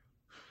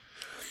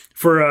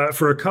 For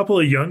a couple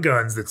of young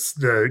guns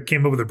that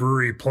came up with a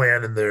brewery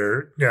plan in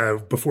their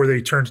before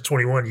they turned to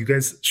 21, you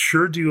guys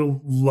sure do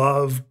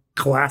love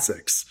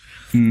classics.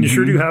 Mm-hmm. You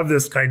sure do have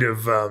this kind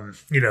of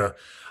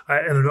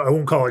I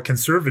won't call it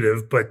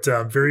conservative, but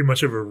very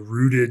much of a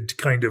rooted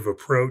kind of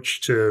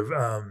approach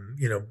to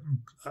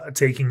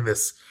taking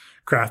this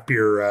craft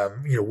beer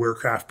where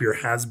craft beer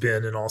has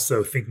been, and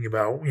also thinking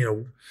about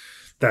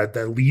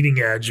that leading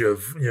edge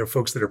of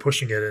folks that are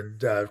pushing it,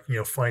 and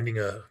finding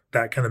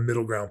that kind of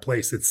middle ground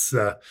place. It's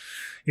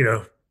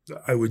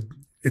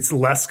it's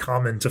less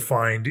common to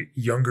find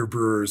younger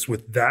brewers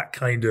with that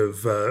kind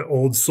of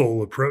old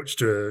soul approach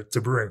to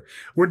brewing.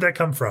 Where'd that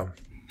come from?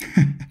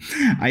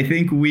 I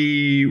think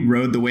we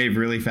rode the wave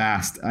really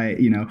fast. I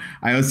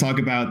always talk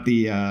about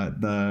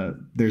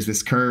there's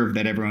this curve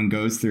that everyone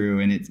goes through,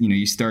 and it's,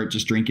 you start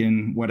just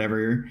drinking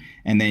whatever,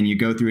 and then you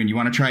go through and you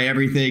want to try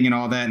everything and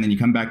all that, and then you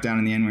come back down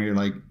in the end where you're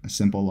like, a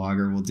simple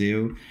lager will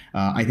do.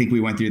 I think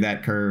we went through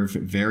that curve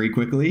very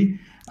quickly,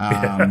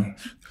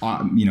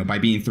 by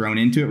being thrown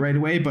into it right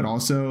away, but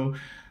also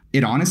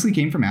it honestly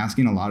came from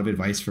asking a lot of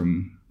advice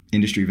from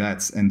industry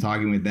vets and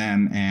talking with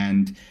them,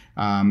 and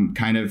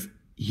kind of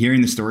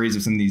hearing the stories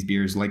of some of these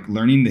beers, like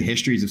learning the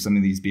histories of some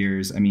of these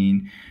beers. I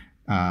mean,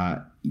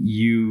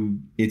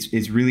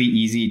 it's really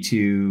easy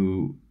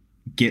to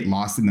get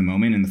lost in the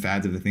moment and the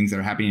fads of the things that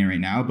are happening right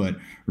now. But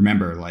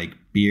remember, like,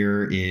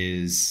 beer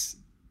is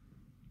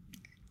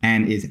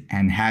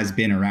and has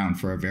been around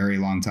for a very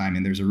long time.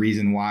 And there's a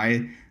reason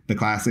why the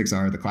classics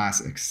are the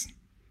classics.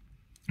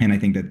 And I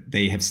think that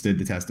they have stood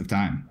the test of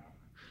time.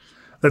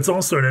 That's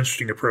also an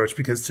interesting approach,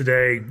 because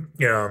today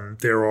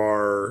there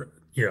are,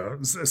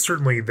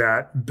 certainly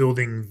that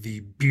building the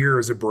beer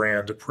as a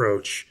brand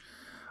approach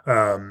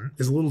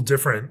is a little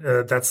different.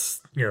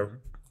 That's,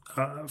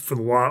 for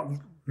the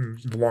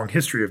long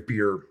history of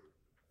beer,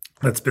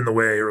 that's been the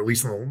way, or at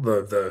least in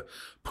the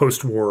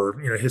post-war,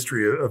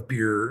 history of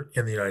beer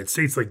in the United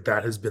States. Like,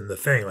 that has been the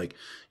thing. Like,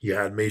 you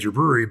had major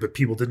brewery, but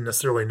people didn't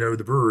necessarily know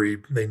the brewery.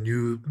 They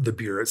knew the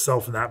beer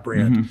itself and that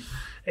brand.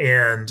 Mm-hmm.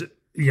 And,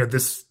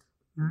 this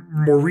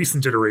more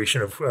recent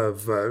iteration of or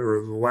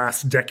the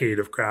last decade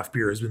of craft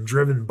beer has been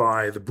driven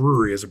by the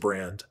brewery as a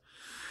brand.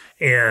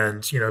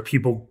 And,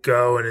 people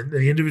go, and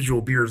the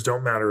individual beers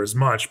don't matter as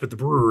much, but the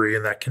brewery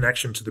and that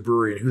connection to the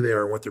brewery and who they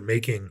are and what they're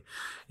making,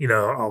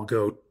 I'll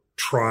go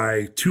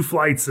try 2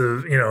 flights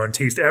of, and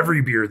taste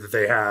every beer that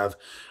they have.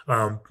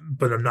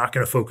 But I'm not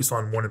going to focus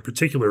on one in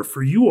particular.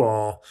 For you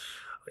all,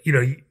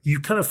 you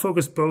kind of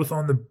focus both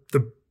on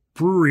the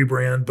brewery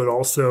brand, but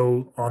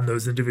also on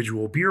those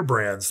individual beer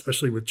brands,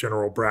 especially with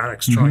General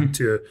Braddock's mm-hmm. trying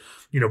to,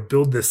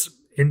 build this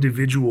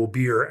individual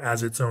beer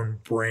as its own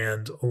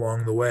brand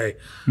along the way.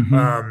 Mm-hmm.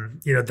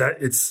 That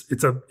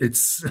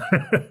it's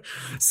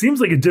seems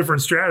like a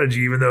different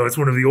strategy, even though it's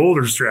one of the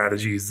older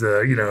strategies,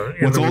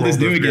 what's old is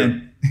new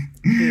again.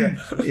 Yeah.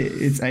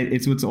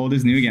 It's what's old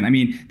is new again. I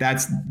mean,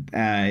 that's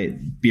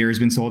beer has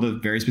been sold a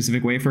very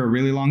specific way for a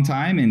really long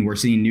time, and we're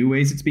seeing new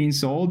ways it's being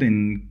sold.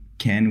 And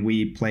can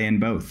we play in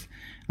both?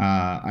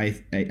 I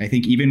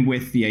think even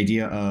with the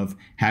idea of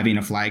having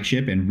a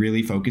flagship and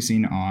really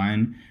focusing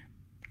on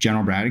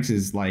General Braddock's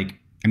is like,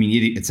 I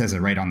mean, it says it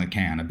right on the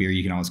can, a beer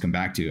you can always come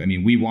back to. I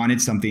mean, we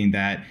wanted something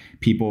that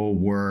people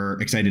were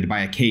excited to buy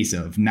a case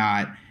of,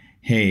 not,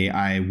 hey,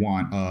 I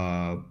want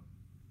a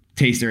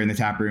taster in the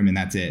tap room and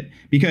that's it.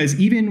 Because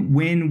even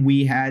when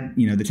we had,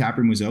 the tap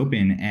room was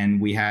open and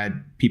we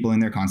had people in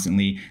there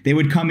constantly, they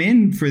would come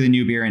in for the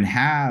new beer and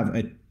have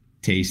a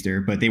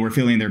taster, but they were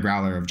filling their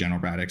growler of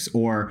General Braddock's,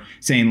 or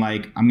saying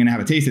like, I'm going to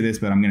have a taste of this,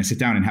 but I'm going to sit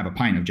down and have a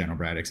pint of General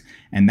Braddock's.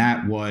 And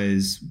that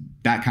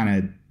kind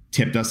of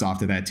tipped us off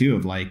to that too,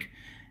 of like,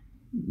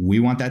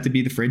 we want that to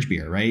be the fridge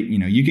beer, right?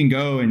 You can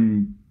go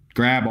and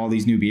grab all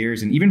these new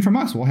beers, and even from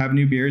us, we'll have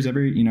new beers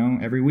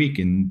every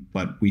week,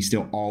 but we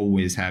still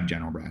always have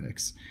General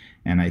Braddock's.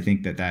 And I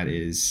think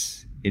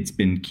it's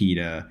been key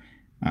to,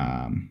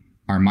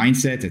 our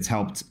mindset. It's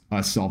helped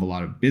us solve a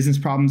lot of business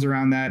problems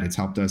around that. It's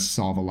helped us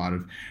solve a lot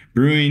of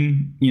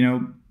brewing,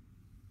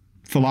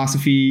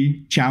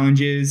 philosophy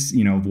challenges,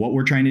 of what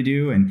we're trying to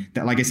do. And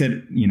that, like I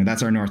said,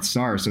 that's our North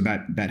Star. So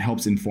that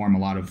helps inform a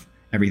lot of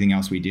everything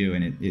else we do.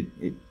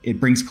 And it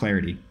brings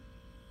clarity.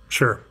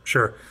 Sure.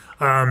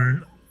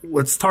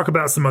 Let's talk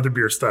about some other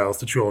beer styles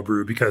that you all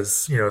brew,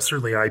 because,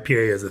 certainly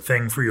IPA is a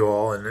thing for you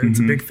all, and it's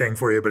mm-hmm. a big thing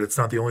for you, but it's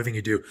not the only thing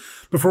you do.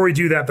 Before we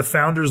do that, the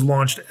founders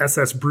launched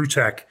SS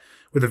Brewtech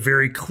with a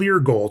very clear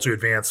goal to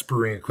advance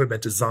brewing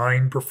equipment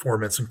design,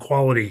 performance, and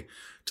quality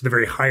to the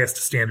very highest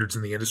standards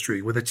in the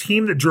industry. With a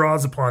team that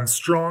draws upon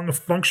strong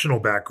functional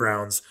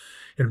backgrounds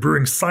In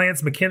brewing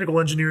science, mechanical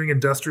engineering,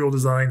 industrial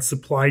design,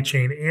 supply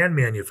chain, and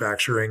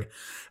manufacturing,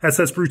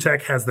 SS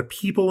Brewtech has the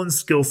people and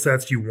skill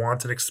sets you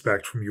want and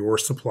expect from your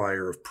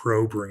supplier of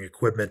pro brewing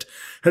equipment.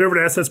 Head over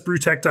to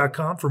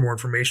ssbrewtech.com for more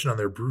information on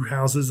their brew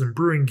houses and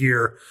brewing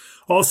gear.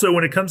 Also,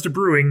 when it comes to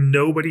brewing,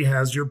 nobody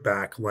has your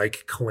back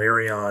like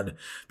Clarion,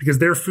 because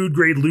their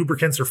food-grade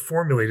lubricants are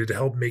formulated to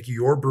help make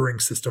your brewing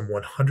system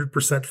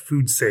 100%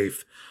 food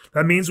safe.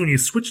 That means when you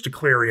switch to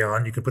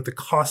Clarion, you can put the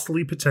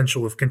costly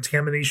potential of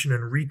contamination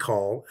and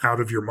recall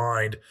out of your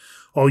mind.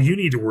 All you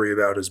need to worry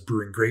about is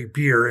brewing great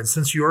beer, and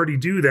since you already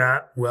do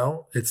that,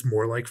 well, it's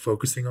more like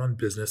focusing on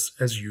business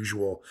as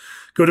usual.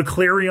 Go to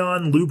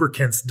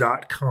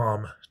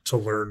clarionlubricants.com to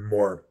learn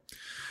more.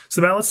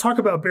 So now let's talk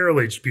about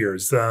barrel-aged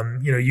beers.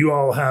 You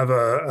all have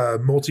a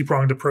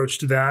multi-pronged approach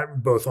to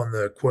that, both on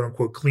the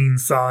quote-unquote clean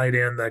side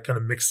and that kind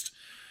of mixed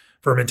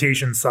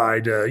fermentation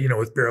side,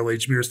 with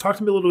barrel-aged beers. Talk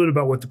to me a little bit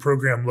about what the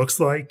program looks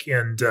like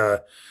and,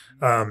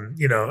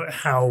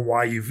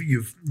 why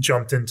you've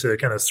jumped into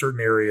kind of certain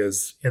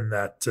areas in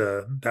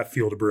that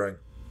field of brewing.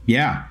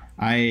 Yeah,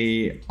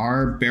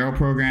 our barrel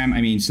program,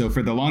 so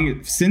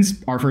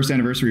since our first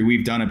anniversary,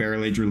 we've done a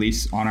barrel-aged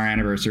release on our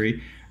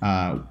anniversary.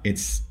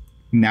 It's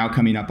now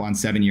coming up on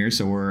 7 years.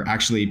 So we're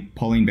actually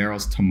pulling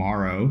barrels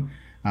tomorrow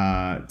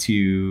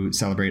to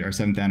celebrate our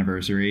 7th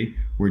anniversary.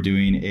 We're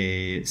doing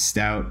a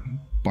stout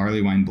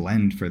barley wine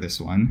blend for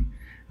this one.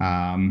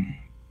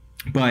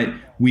 But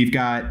we've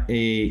got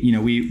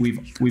we've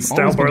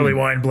stout barley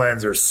wine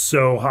blends are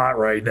so hot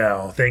right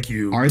now. Thank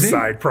you,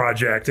 Side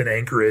Project in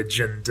Anchorage,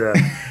 and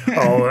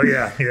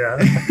yeah.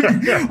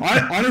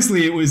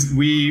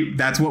 Honestly,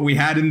 that's what we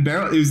had in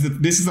barrel.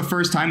 This is the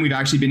first time we've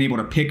actually been able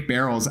to pick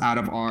barrels out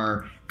of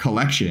our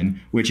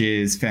collection, which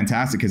is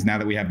fantastic because now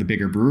that we have the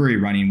bigger brewery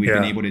running, we've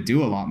been able to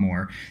do a lot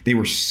more. They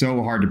were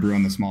so hard to brew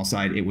on the small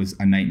side. It was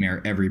a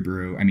nightmare every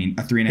brew. A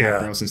 3.5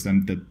 barrel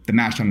system, the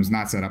mash tun was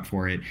not set up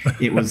for it.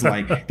 It was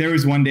like, there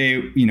was one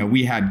day,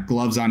 we had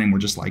gloves on and we're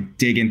just like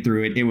digging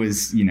through it. It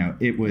was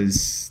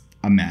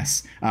a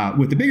mess.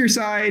 With the bigger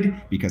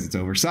side, because it's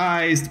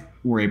oversized,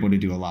 we're able to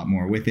do a lot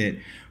more with it.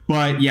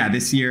 But yeah,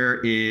 this year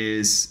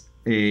is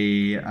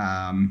we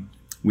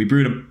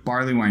brewed a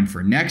barley wine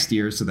for next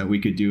year so that we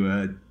could do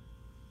a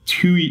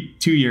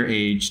two-year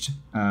aged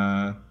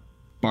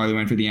barley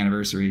wine for the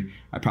anniversary.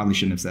 I probably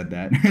shouldn't have said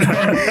that.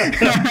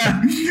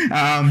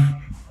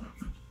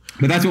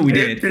 But that's what we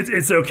did.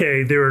 It's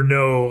okay. There are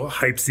no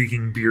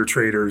hype-seeking beer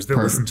traders that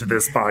listen to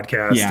this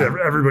podcast. Yeah.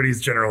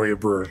 Everybody's generally a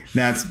brewer.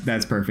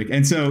 That's perfect.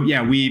 And so,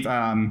 yeah, we've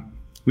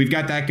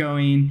got that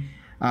going.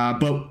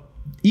 But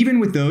even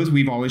with those,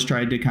 we've always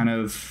tried to kind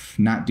of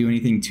not do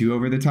anything too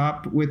over the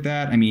top with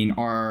that.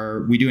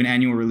 We do an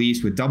annual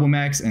release with Double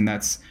Mex, and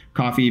that's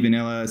coffee,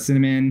 vanilla,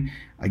 cinnamon.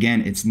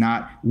 Again,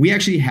 we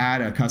actually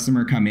had a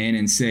customer come in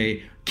and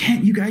say,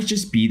 can't you guys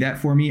just be that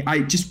for me? I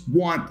just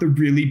want the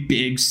really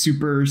big,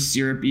 super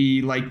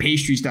syrupy, like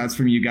pastry stouts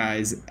from you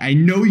guys. I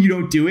know you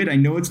don't do it. I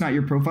know it's not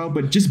your profile,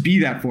 but just be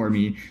that for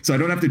me so I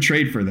don't have to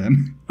trade for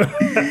them.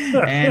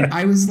 And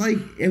I was like,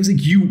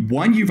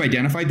 you've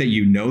identified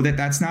that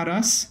that's not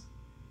us.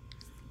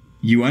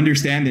 You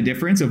understand the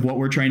difference of what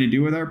we're trying to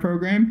do with our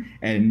program,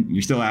 and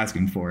you're still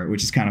asking for it,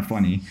 which is kind of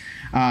funny.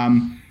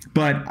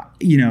 But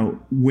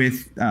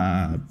with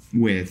kind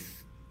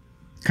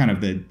of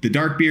the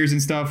dark beers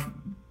and stuff,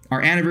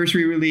 our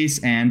anniversary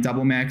release and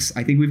Double Mex,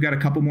 I think we've got a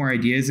couple more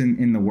ideas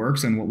in the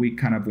works on what we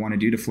kind of want to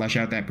do to flesh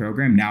out that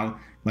program. Now,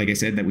 like I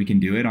said, that we can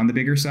do it on the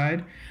bigger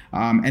side.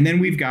 And then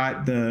we've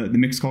got the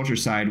mixed culture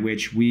side,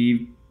 which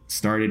we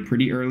started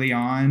pretty early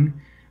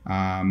on.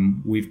 I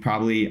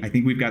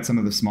think we've got some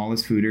of the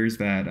smallest foeders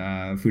that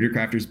Foeder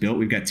Crafters built.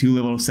 We've got 2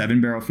 little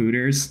 7-barrel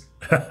foeders.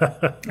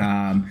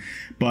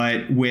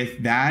 But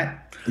with that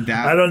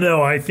I don't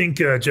know. I think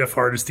Jeff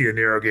Hardesty at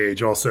Narrow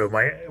Gauge also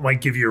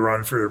might give you a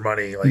run for your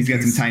money. Like he's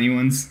got some tiny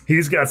ones.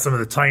 He's got some of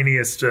the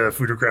tiniest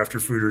Foeder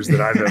Crafter foeders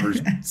that I've ever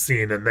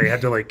seen, and they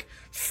had to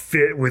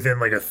fit within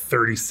a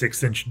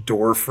 36-inch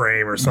door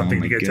frame or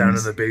something to get down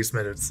in the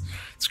basement. It's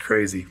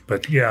crazy,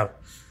 but yeah.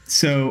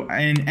 So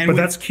but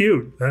that's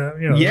cute.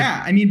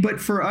 Yeah,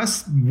 but for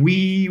us,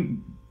 I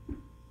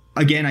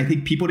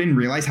think people didn't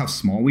realize how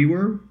small we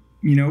were.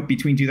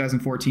 Between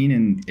 2014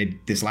 and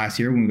this last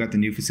year when we got the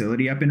new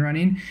facility up and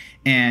running,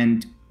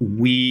 and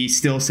we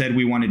still said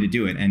we wanted to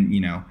do it, and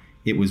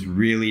it was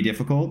really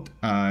difficult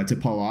to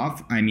pull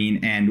off. And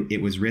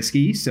it was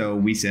risky, so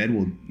we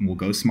said we'll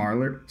go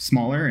smaller,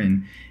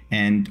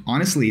 and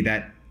honestly,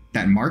 that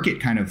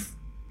market kind of,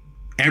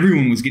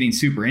 everyone was getting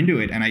super into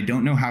it, and I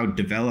don't know how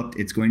developed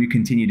it's going to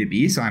continue to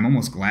be. So I'm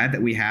almost glad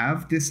that we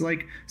have this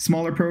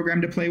smaller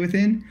program to play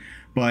within.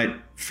 But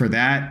for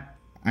that,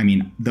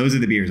 those are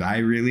the beers I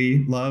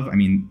really love.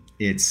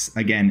 It's,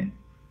 again,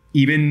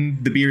 even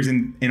the beers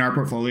in our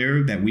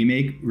portfolio that we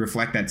make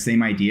reflect that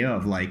same idea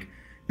of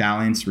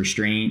balance,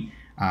 restraint.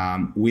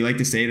 We like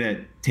to say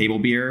that table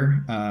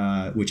beer,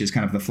 which is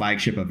kind of the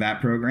flagship of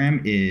that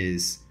program,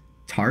 is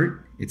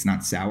tart. It's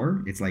not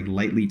sour. It's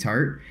lightly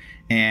tart.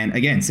 And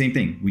again, same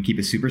thing. We keep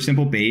a super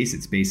simple base.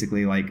 It's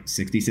basically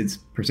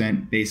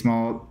 66% base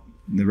malt,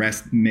 The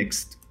rest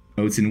mixed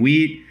oats and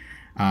wheat.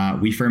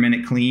 We ferment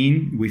it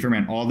clean. We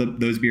ferment all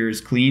those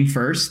beers clean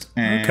first.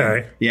 And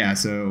okay. Yeah.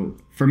 So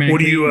ferment.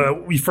 What do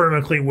you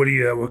ferment clean? What do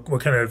you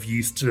what kind of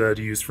yeast do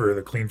you use for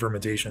the clean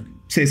fermentation?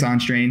 Saison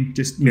strain.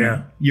 Just you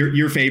know,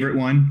 your favorite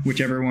one,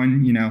 whichever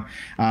one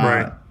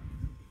right.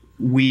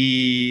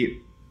 We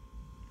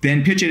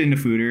then pitch it into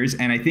foeders,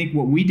 and I think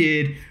what we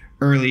did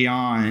early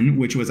on,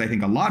 which was I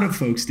think a lot of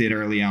folks did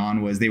early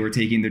on, was they were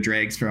taking the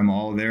dregs from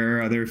all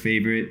their other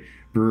favorite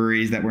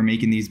breweries that were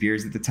making these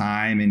beers at the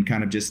time and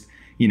kind of just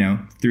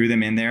threw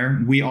them in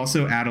there. We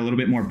also add a little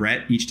bit more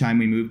Brett each time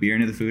we move beer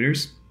into the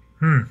foeders.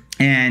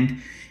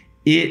 And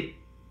it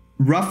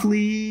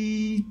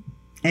roughly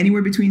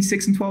anywhere between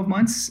 6 and 12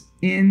 months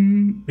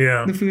in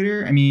the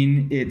foeder. I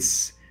mean,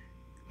 it's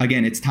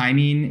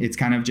timing. It's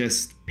kind of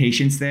just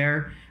patience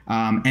there.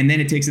 And then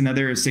it takes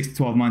another 6 to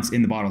 12 months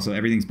in the bottle. So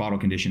everything's bottle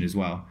conditioned as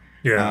well.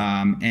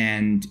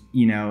 And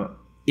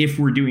if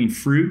we're doing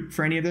fruit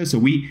for any of those, so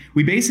we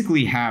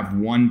basically have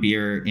one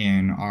beer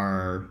in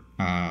our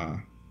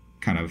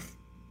kind of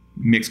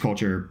mixed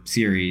culture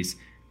series,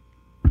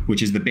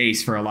 which is the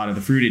base for a lot of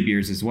the fruited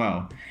beers as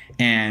well.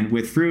 And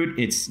with fruit,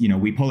 it's,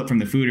 we pull it from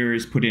the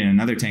foeders, put it in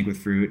another tank with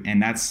fruit,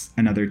 and that's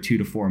another 2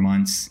 to 4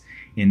 months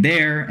in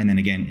there, and then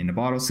again in the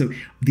bottle. So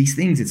these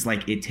things, it's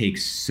like it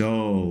takes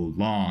so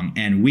long,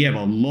 and we have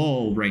a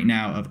lull right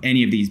now of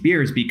any of these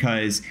beers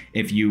because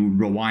if you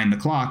rewind the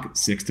clock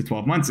 6 to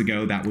 12 months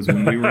ago, that was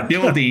when we were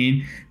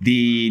building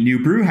the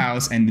new brew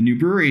house and the new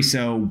brewery.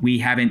 So we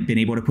haven't been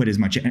able to put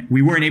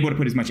we weren't able to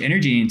put as much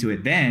energy into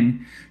it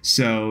then.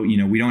 So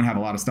we don't have a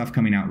lot of stuff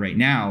coming out right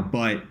now,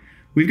 but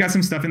we've got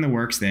some stuff in the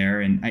works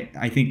there. And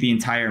I think the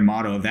entire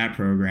motto of that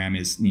program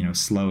is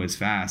slow is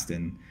fast.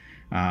 And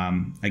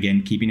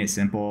again, keeping it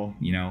simple.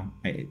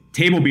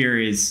 Table beer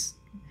it's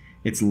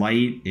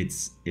light,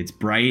 it's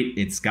bright,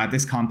 it's got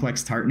this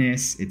complex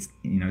tartness. It's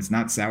it's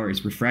not sour,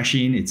 it's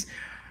refreshing. It's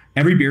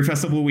every beer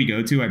festival we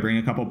go to, I bring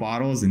a couple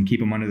bottles and keep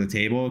them under the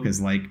table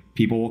because like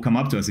people will come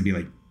up to us and be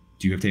like,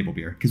 "Do you have table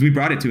beer?" Because we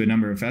brought it to a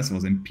number of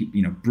festivals and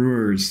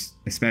brewers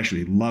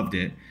especially loved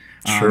it.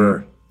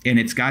 Sure. And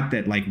it's got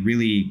that like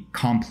really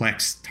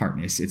complex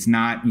tartness. It's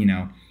not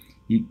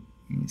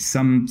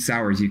some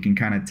sours you can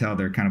kind of tell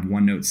they're kind of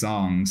one note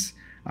songs,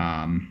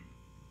 and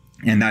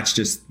that's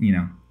just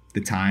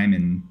the time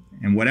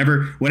and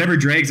whatever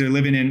dregs are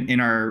living in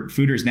our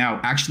foeders now.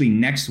 Actually,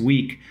 next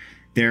week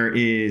there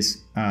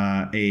is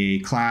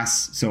a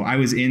class. So I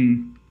was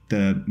in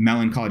the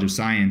Mellon College of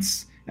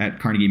Science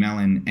at Carnegie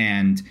Mellon,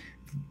 and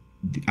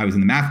I was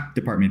in the math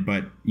department,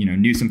 but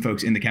knew some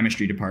folks in the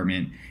chemistry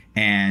department,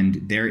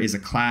 and there is a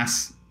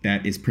class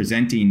that is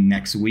presenting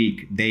next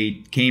week.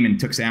 They came and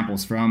took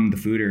samples from the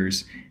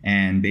foeders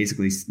and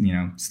basically,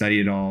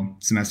 studied it all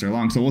semester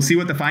long. So we'll see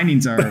what the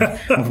findings are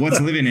of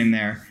what's living in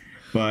there.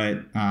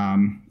 But,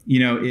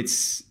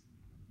 it's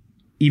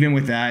even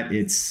with that,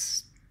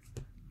 it's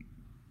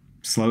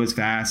slow is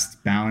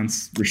fast,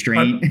 balance,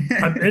 restraint.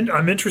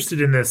 I'm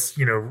interested in this,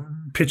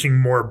 pitching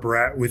more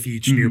Brett with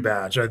each new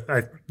batch.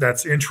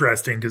 That's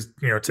interesting because,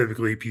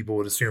 typically people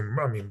would assume,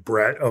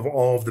 Brett, of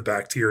all of the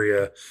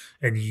bacteria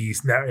and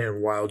yeast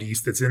and wild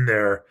yeast that's in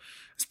there,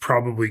 is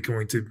probably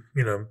going to,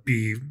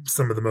 be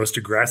some of the most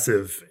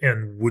aggressive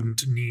and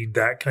wouldn't need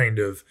that kind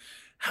of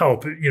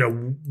help. But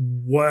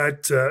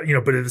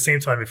at the same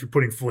time, if you're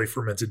putting fully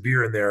fermented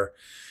beer in there,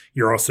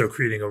 you're also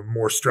creating a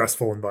more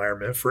stressful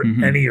environment for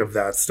any of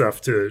that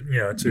stuff to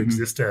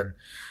exist in.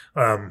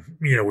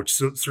 Which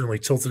certainly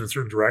tilts it in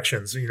certain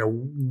directions.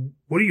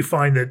 What do you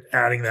find that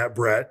adding that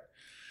Brett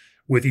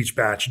with each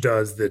batch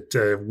does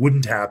that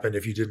wouldn't happen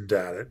if you didn't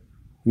add it?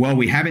 Well,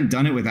 we haven't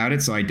done it without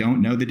it, so I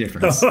don't know the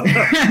difference.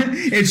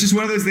 It's just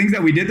one of those things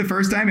that we did the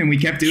first time and we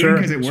kept doing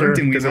because it worked,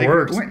 and we liked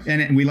where it went,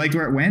 and we liked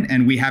where it went,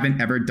 and we haven't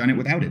ever done it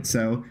without it.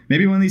 So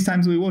maybe one of these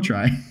times we will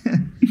try.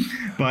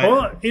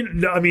 But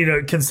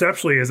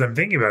conceptually, as I'm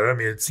thinking about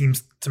it, it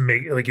seems to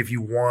make like if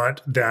you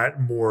want that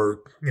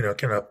more,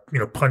 kind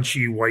of,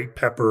 punchy white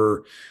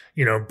pepper,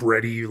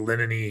 bready,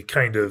 linen-y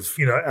kind of,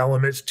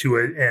 element to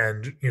it,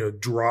 and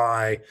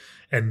dry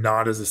and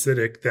not as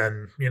acidic,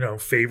 then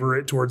favor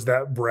it towards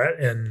that Brett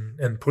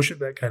and push it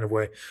that kind of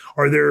way.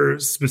 Are there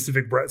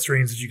specific Brett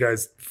strains that you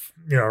guys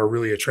are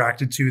really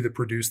attracted to that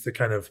produce the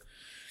kind of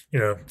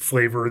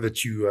flavor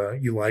that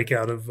you like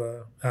out of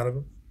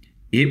them?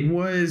 It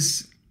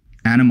was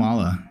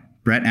Anamala,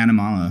 Brett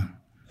Anamala.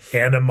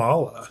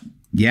 Anamala.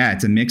 Yeah,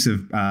 it's a mix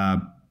of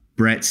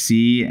Brett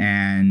C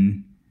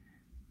and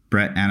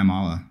Brett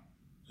Anamala.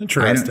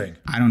 Interesting.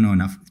 I don't know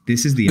enough.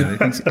 This is the other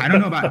thing. I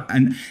don't know about,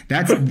 and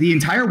that's the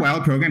entire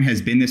Wild program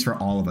has been this for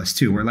all of us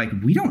too. We're like,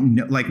 we don't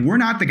know, like we're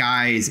not the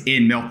guys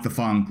in Milk the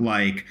Funk,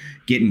 like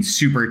getting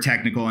super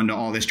technical into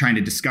all this, trying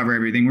to discover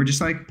everything. We're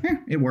just like,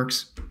 it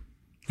works.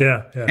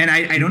 Yeah. And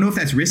I don't know if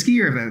that's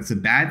risky or if that's a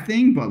bad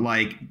thing, but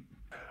like.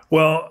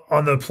 Well,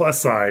 on the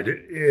plus side,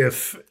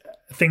 if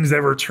things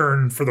ever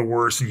turn for the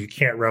worse and you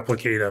can't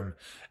replicate them,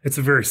 it's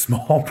a very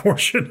small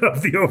portion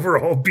of the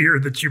overall beer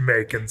that you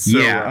make. And so,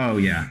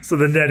 yeah. So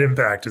the net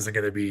impact isn't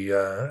going to be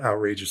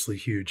outrageously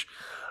huge.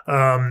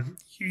 And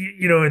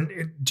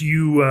do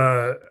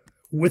you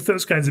with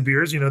those kinds of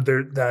beers,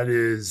 that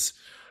is,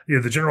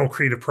 the general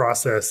creative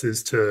process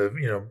is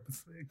to,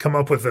 come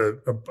up with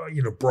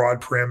a broad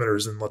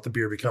parameters and let the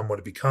beer become what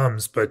it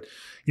becomes. But,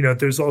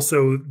 there's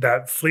also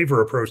that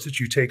flavor approach that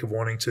you take of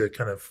wanting to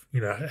kind of,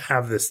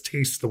 have this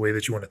taste the way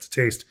that you want it to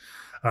taste.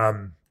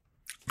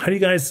 How do you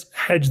guys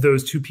hedge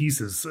those two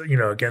pieces,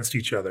 against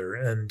each other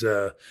and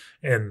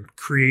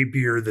create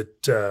beer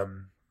that,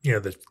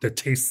 that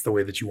tastes the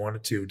way that you want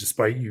it to,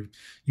 despite you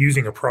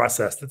using a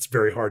process that's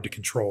very hard to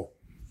control?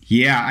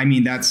 Yeah, I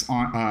mean, that's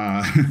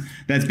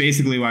that's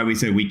basically why we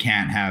said we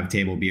can't have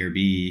table beer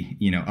be,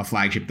 a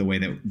flagship the way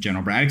that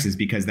General Braddock's is,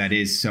 because that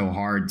is so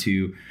hard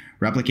to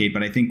replicate.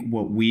 But I think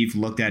what we've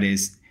looked at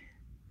is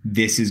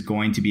this is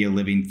going to be a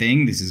living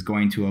thing. This is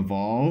going to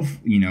evolve,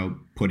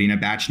 putting a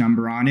batch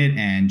number on it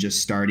and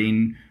just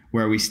starting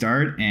where we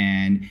start.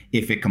 And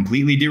if it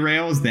completely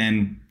derails,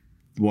 then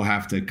we'll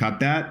have to cut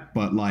that.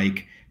 But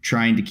like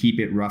trying to keep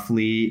it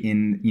roughly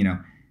in,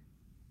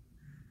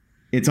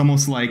 it's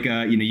almost like,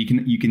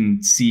 you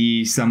can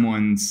see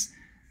someone's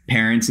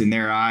parents in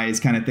their eyes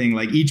kind of thing.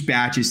 Like each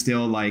batch is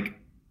still like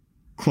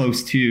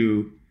close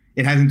to,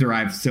 it hasn't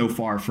derived so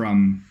far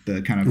from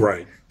the kind of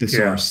the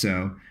source. Yeah.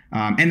 So,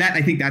 and that,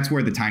 I think that's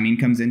where the timing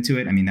comes into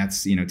it. I mean,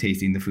 that's,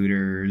 tasting the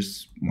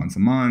fooders once a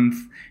month,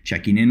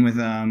 checking in with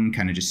them,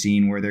 kind of just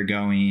seeing where they're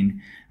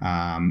going.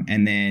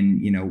 And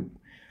then,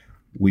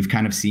 we've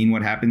kind of seen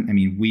what happened. I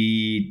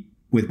mean,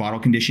 with bottle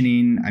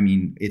conditioning, I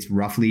mean, it's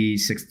roughly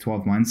 6 to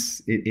 12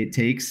 months it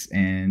takes,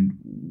 and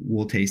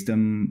we'll taste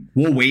them.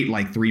 We'll wait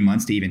like 3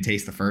 months to even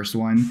taste the first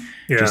one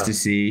just to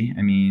see.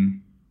 I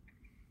mean,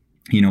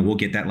 we'll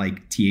get that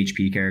like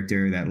THP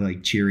character, that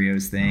like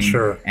Cheerios thing,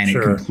 and it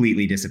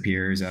completely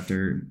disappears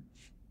after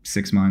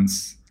 6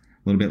 months,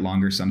 a little bit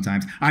longer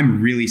sometimes.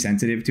 I'm really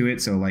sensitive to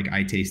it, so like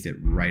I taste it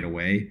right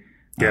away.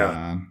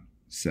 Yeah.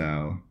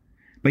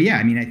 But yeah,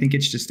 I mean, I think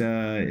it's just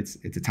it's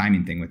a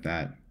timing thing with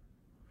that.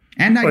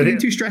 And not getting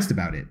too stressed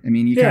about it. I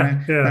mean, you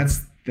kind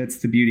of that's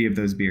the beauty of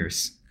those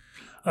beers.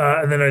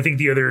 And then I think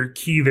the other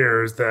key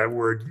there is that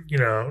word,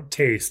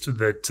 taste,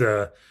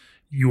 that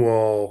you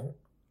all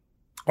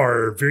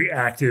are very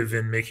active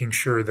in making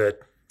sure that,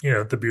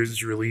 the beers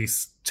that you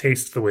release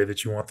taste the way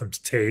that you want them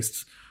to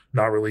taste,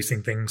 not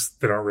releasing things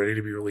that aren't ready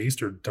to be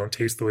released or don't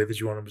taste the way that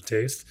you want them to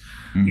taste.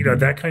 Mm-hmm.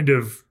 That kind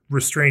of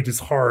restraint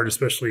is hard,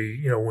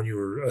 especially, when you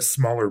were a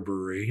smaller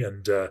brewery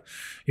and,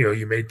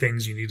 you made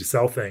things, you need to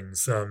sell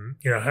things.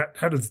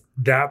 How does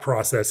that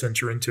process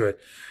enter into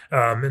it?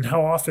 And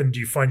how often do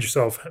you find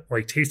yourself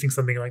like tasting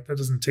something like that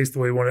doesn't taste the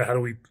way we want it? How do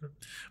we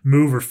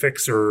move or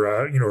fix or,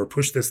 or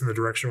push this in the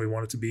direction we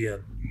want it to be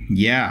in?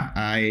 Yeah,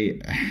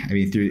 I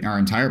mean, through our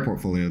entire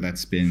portfolio,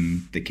 that's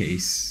been the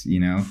case.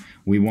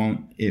 We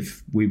won't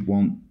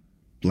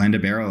blend a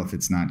barrel if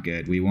it's not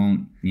good. We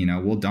won't,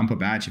 we'll dump a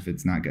batch if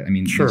it's not good. I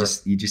mean,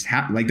 you just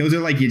have, like, those are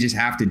like, you just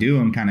have to do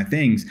them kind of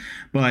things.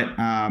 But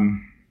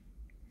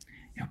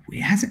we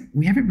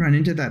haven't run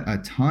into that a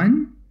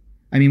ton.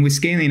 I mean, with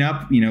scaling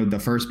up, the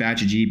first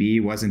batch of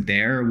GB wasn't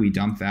there. We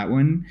dumped that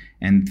one.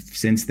 And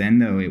since then,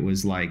 though, it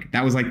was like,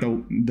 that was like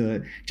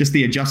the just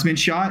the adjustment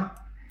shot.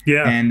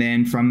 Yeah. And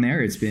then from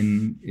there, it's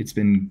been,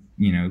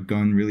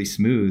 going really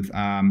smooth.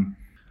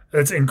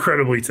 That's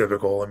incredibly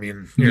typical. I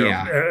mean,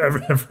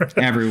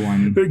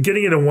 everyone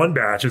getting it in one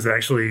batch is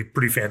actually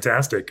pretty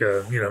fantastic.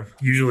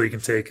 Usually it can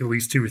take at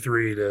least 2 or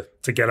 3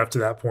 to get up to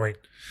that point.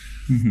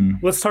 Mm-hmm.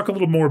 Let's talk a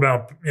little more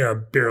about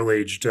barrel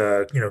aged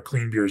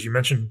clean beers. You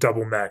mentioned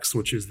Double Mex,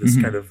 which is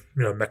this kind of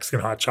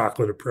Mexican hot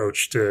chocolate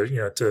approach to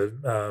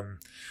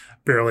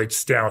barrel aged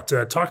stout.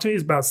 Talk to me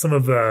about some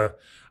of the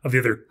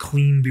other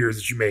clean beers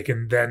that you make,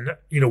 and then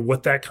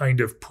what that kind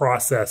of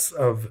process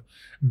of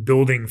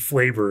building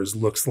flavors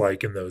looks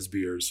like in those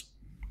beers.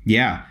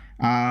 Yeah.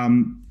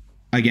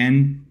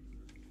 Again,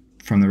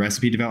 from the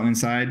recipe development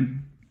side,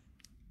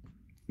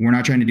 we're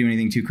not trying to do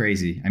anything too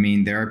crazy. I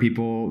mean, there are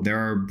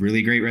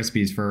really great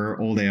recipes for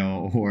old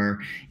ale or,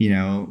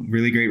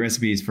 really great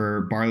recipes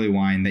for barley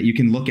wine that you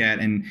can look at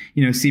and,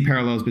 see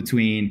parallels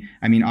between,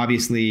 I mean,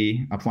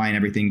 obviously applying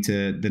everything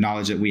to the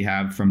knowledge that we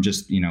have from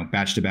just,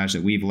 batch to batch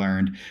that we've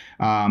learned,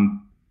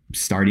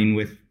 starting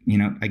with,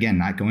 again,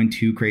 not going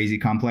too crazy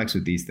complex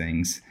with these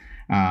things.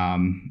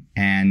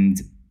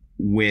 And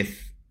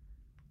with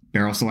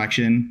barrel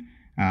selection,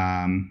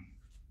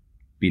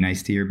 be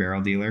nice to your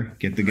barrel dealer,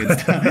 get the good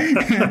stuff,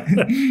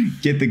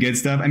 get the good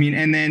stuff. I mean,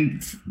 and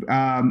then,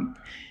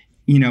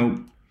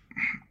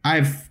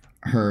 I've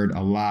heard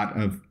a lot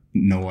of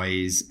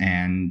noise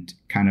and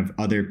kind of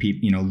other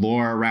people,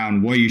 lore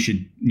around what you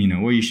should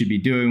be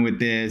doing with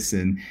this.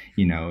 And,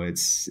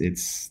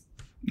 it's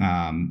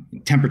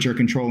temperature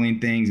controlling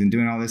things and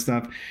doing all this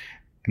stuff,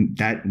 and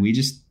that we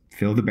just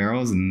fill the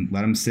barrels and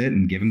let them sit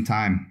and give them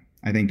time.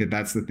 I think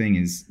that's the thing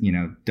is,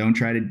 don't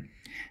try to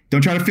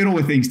fiddle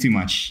with things too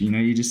much.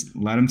 You just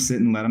let them sit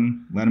and let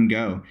them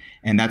go.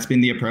 And that's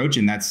been the approach,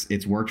 and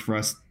it's worked for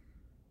us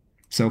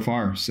so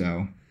far.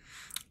 So,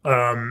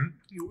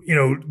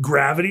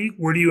 gravity,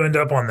 where do you end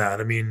up on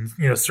that? I mean,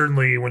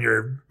 certainly when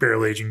you're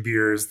barrel aging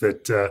beers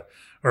that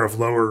or of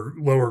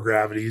lower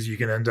gravities, you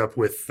can end up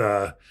with,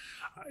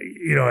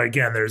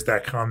 again, there's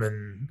that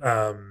common,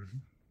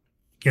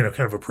 kind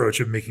of approach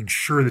of making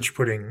sure that you're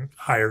putting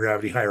higher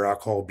gravity, higher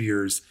alcohol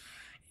beers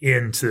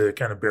into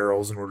kind of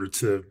barrels in order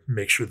to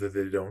make sure that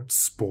they don't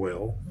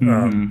spoil.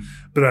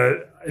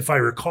 But if I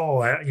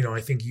recall,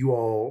 I think you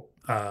all,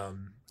 at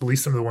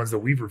least some of the ones that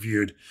we've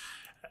reviewed,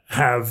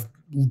 have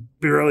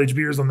barrel-aged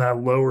beers on that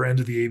lower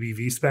end of the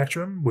ABV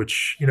spectrum,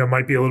 which,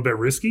 might be a little bit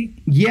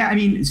risky. Yeah, I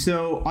mean,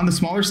 so on the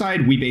smaller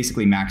side, we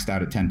basically maxed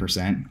out at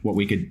 10% what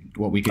we could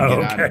get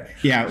out of it.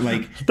 Yeah,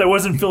 like that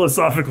wasn't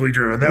philosophically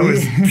driven. That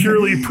was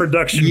purely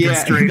production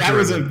constraint.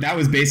 That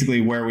was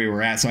basically where we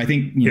were at. So I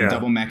think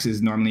Double Mex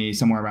is normally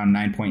somewhere around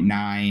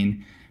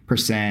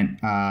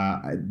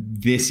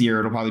 9.9%. This year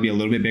it'll probably be a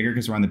little bit bigger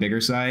because we're on the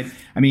bigger side.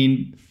 I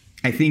mean,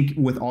 I think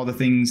with all the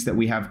things that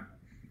we've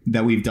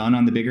done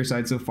on the bigger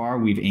side so far,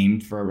 we've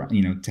aimed for,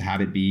 to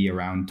have it be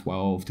around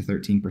 12 to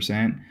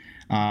 13%.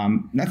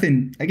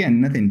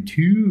 Nothing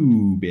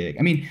too big.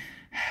 I mean,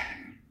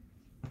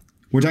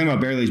 we're talking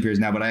about barrel-aged beers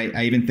now, but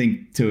I even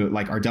think to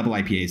like our double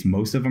IPAs,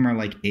 most of them are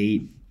like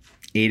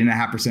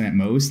 8.5% at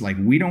most. Like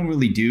we don't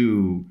really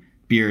do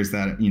beers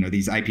that,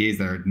 these IPAs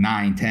that are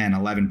 9, 10,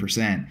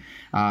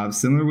 11%.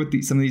 Similar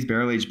with some of these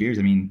barrel-aged beers.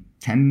 I mean,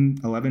 10,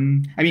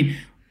 11. I mean,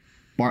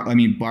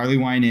 barley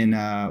wine in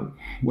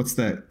what's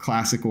the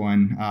classic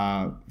one?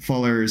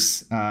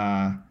 Fuller's.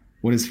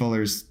 What is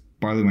Fuller's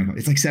barley wine called?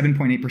 It's like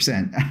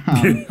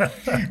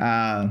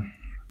 7.8%.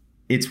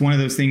 It's one of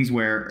those things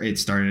where it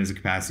started as a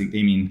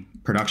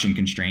production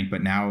constraint,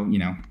 but now you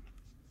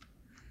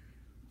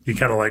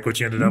kind of like what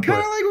you ended up with. Kind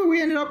of like what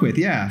we ended up with,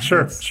 yeah.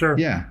 Sure.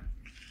 Yeah.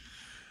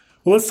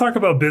 Well, let's talk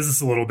about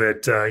business a little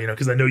bit,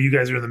 because I know you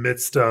guys are in the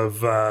midst of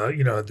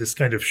this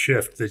kind of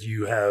shift that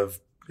you have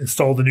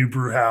installed a new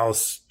brew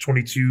house,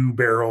 22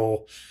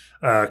 barrel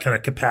kind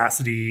of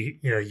capacity.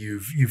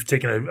 You've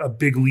taken a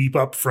big leap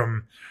up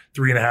from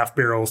 3.5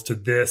 barrels to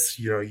this.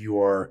 You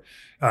are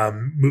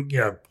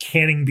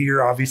canning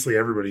beer. Obviously,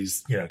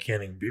 everybody's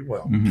canning beer.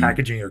 Well,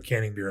 packaging or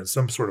canning beer in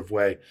some sort of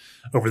way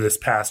over this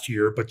past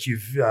year. But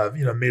you've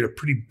made a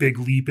pretty big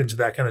leap into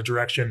that kind of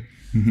direction.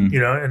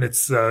 And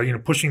it's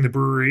pushing the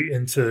brewery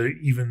into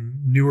even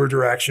newer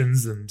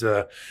directions and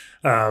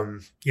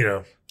kind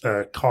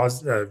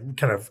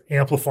of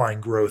amplifying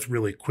growth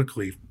really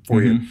quickly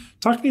for you.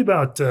 Talk to me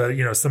about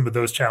some of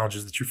those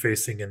challenges that you're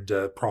facing and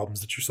problems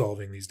that you're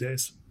solving these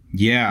days.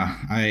 Yeah,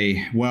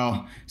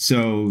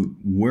 so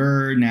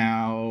we're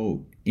now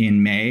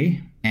in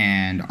May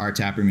and our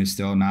tap room is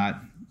still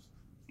not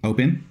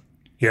open.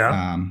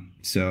 Yeah.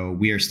 So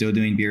we are still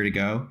doing beer to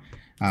go.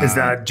 Is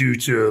that due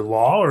to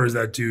law or is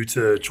that due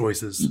to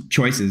choices?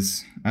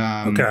 Choices.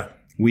 Okay.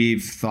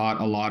 We've thought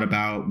a lot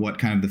about what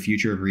kind of the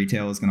future of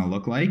retail is going to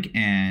look like.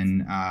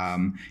 And,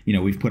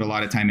 we've put a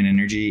lot of time and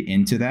energy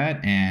into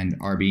that and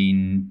are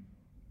being,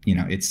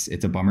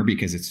 it's a bummer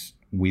because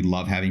we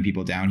love having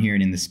people down here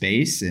and in the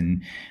space.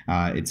 And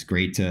it's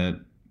great to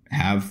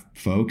have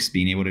folks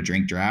being able to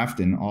drink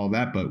draft and all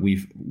that. But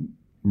we've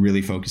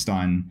really focused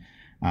on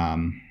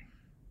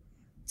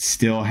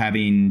still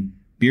having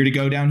beer to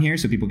go down here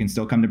so people can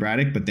still come to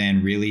Braddock, but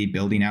then really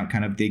building out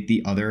kind of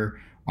the other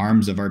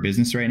arms of our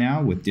business right now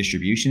with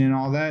distribution and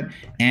all that,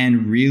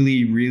 and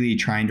really, really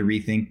trying to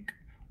rethink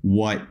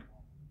what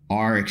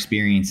our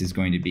experience is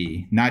going to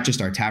be, not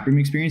just our taproom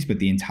experience, but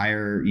the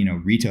entire,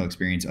 retail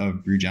experience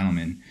of Brew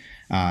Gentlemen.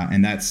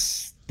 And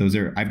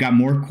I've got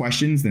more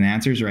questions than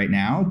answers right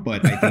now,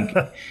 but I think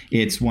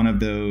it's one of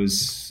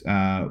those,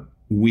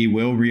 we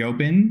will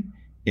reopen.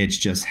 It's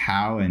just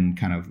how and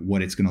kind of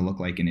what it's going to look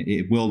like. And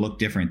it will look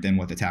different than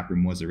what the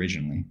taproom was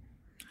originally.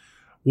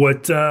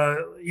 What,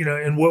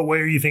 in what way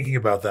are you thinking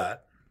about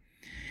that?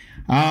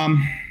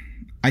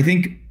 I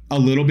think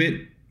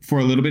for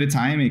a little bit of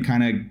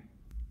time,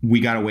 we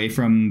got away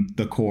from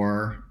the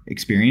core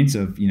experience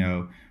of,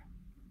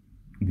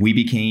 we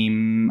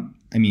became,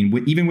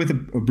 even with a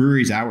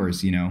brewery's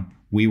hours,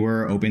 we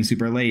were open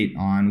super late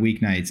on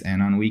weeknights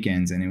and on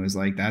weekends. And it was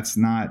like, that's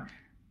not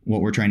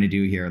what we're trying to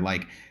do here.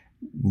 Like,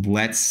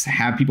 let's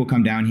have people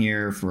come down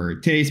here for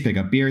taste, pick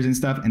up beers and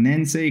stuff, and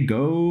then say,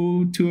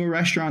 go to a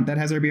restaurant that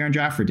has our beer on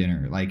draft for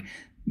dinner. Like,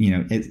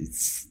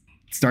 it's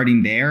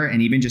starting there.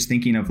 And even just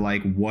thinking of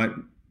like what,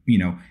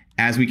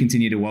 as we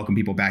continue to welcome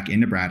people back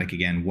into Braddock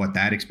again, what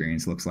that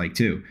experience looks like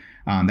too.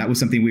 That was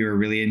something we were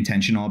really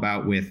intentional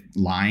about with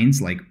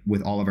lines, like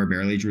with all of our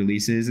barrel age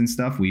releases and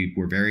stuff. We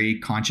were very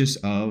conscious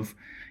of,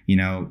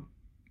 a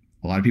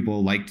lot of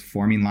people liked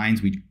forming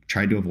lines. We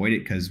tried to avoid it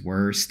because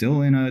we're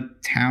still in a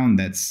town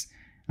that's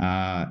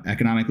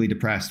economically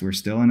depressed. We're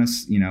still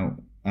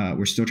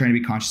we're still trying to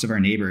be conscious of our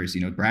neighbors.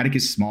 Braddock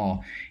is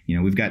small.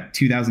 We've got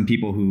 2,000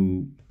 people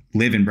who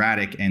live in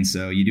Braddock. And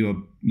so you do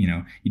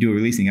a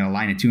release and you got a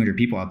line of 200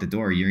 people out the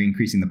door, you're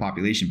increasing the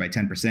population by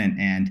 10%.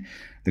 And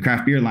the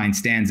craft beer line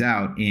stands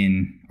out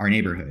in our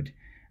neighborhood.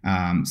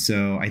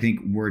 So I think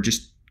we're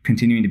just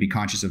continuing to be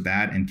conscious of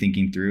that and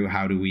thinking through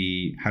how do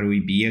we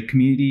be a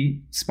community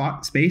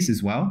space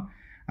as well.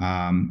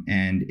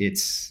 And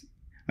it's,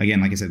 again,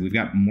 like I said, we've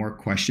got more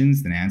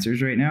questions than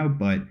answers right now,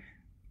 but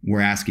we're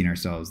asking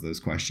ourselves those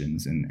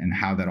questions and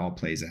how that all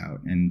plays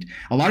out. And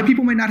a lot of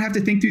people might not have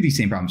to think through these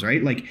same problems,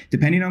 right? Like,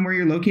 depending on where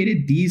you're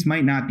located, these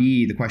might not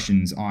be the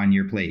questions on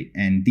your plate,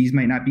 and these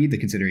might not be the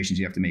considerations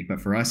you have to make. But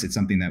for us, it's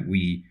something that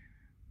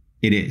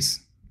it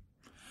is.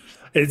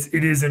 It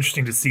is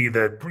interesting to see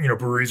that,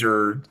 breweries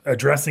are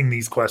addressing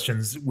these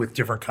questions with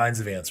different kinds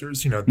of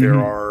answers. There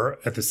are,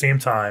 at the same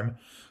time,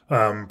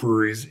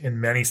 breweries in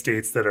many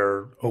states that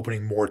are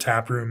opening more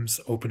tap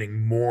rooms,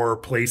 opening more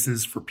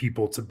places for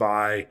people to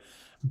buy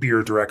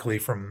beer directly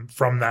from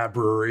that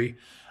brewery,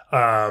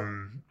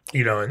 and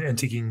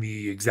taking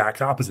the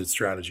exact opposite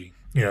strategy,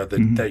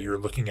 that you're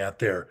looking at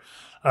there.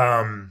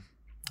 But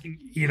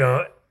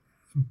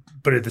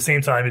at the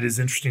same time, it is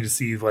interesting to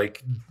see,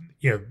 like,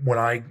 when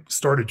I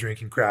started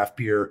drinking craft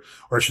beer,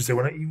 or I should say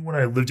when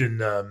I lived in,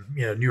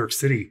 New York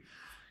City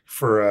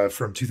for,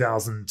 from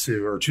 2001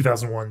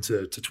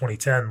 to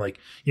 2010, like,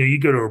 you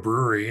go to a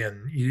brewery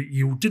and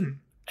you didn't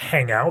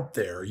hang out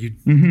there. You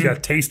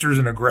got tasters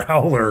and a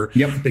growler.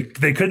 Yep.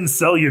 They couldn't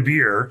sell you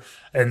beer.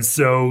 And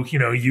so,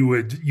 you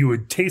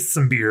would taste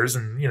some beers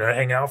and,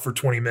 hang out for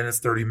 20 minutes,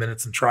 30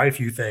 minutes and try a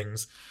few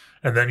things.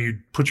 And then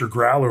you'd put your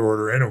growler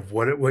order in of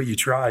what you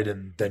tried.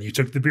 And then you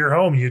took the beer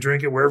home and you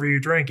drink it wherever you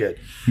drank it.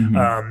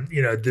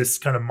 This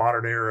kind of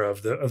modern era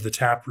of the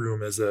tap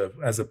room as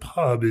a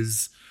pub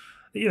is,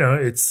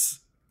 it's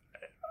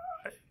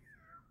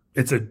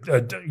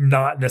a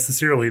not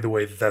necessarily the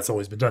way that's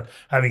always been done.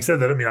 Having said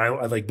that,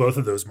 I like both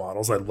of those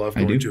models. I love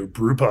going to a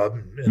brew pub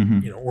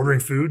and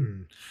ordering food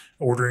and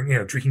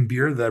ordering, drinking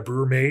beer that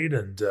brewer made.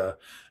 And,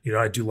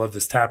 I do love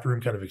this tap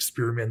room kind of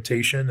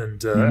experimentation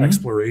and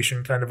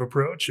exploration kind of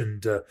approach.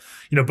 And,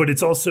 but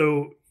it's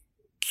also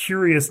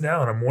curious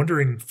now. And I'm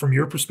wondering, from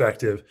your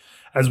perspective,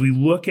 as we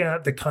look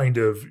at the kind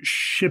of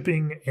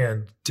shipping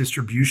and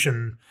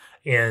distribution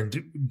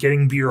and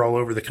getting beer all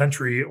over the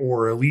country,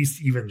 or at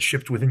least even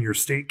shipped within your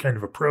state kind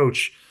of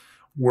approach,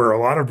 where a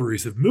lot of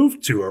breweries have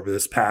moved to over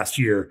this past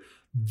year,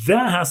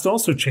 that has to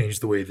also change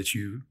the way that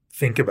you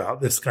think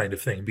about this kind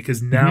of thing,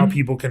 because now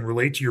people can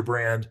relate to your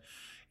brand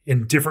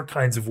in different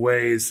kinds of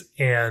ways.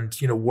 And,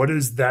 what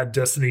does that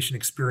destination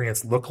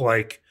experience look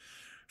like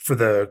for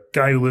the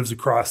guy who lives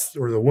across,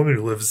 or the woman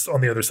who lives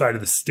on the other side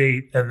of the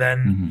state and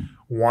then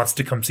wants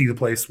to come see the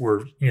place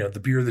where, the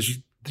beer that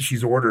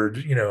she's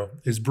ordered,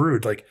 is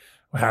brewed? Like,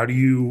 how do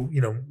you,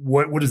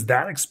 what does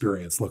that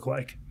experience look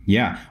like?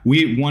 Yeah.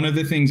 One of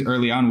the things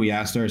early on we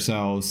asked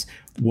ourselves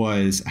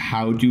was,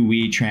 how do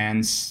we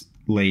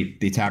translate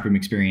the taproom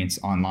experience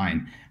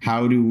online?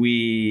 How do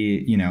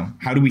we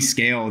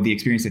scale the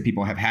experience that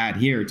people have had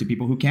here to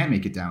people who can't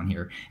make it down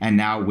here? And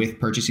now with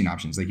purchasing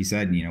options, like you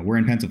said, we're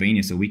in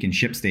Pennsylvania, so we can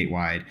ship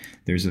statewide.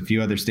 There's a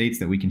few other states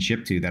that we can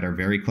ship to that are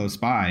very close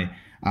by.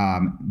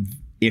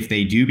 If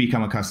they do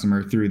become a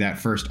customer through that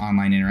first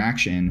online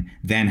interaction,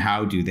 then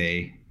how do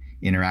they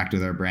interact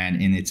with our brand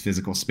in its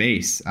physical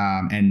space,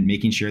 and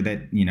making sure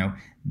that,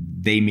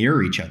 they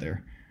mirror each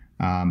other.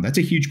 That's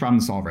a huge problem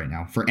to solve right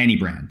now for any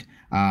brand.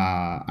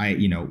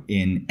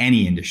 In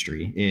any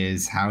industry,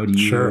 is how do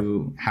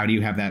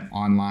you have that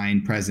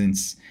online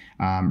presence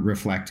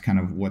reflect kind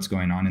of what's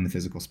going on in the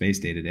physical space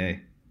day to day?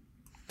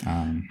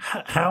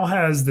 How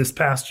has this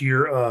past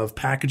year of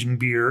packaging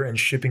beer and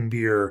shipping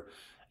beer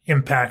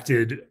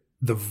impacted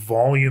the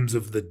volumes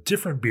of the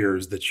different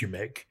beers that you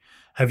make?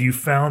 Have you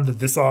found that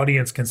this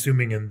audience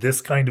consuming in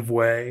this kind of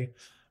way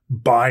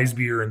buys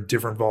beer in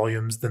different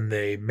volumes than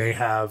they may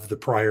have the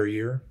prior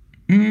year?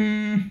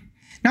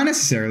 Not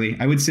necessarily.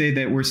 I would say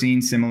that we're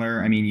seeing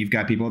similar. You've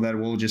got people that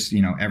will just,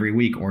 every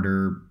week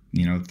order,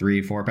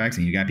 3-4 packs,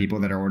 and you got people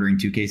that are ordering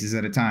 2 cases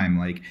at a time.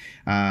 Like,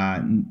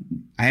 I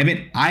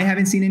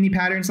haven't seen any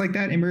patterns like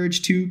that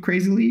emerge too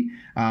crazily.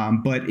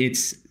 But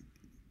it's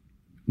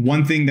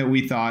one thing that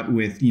we thought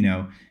with,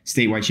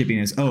 statewide shipping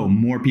is,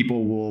 more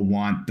people will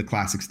want the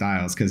classic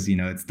styles because,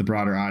 it's the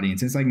broader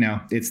audience. It's like,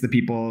 no, it's the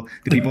people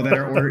that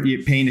are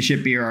paying to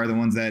ship beer are the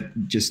ones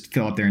that just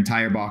fill up their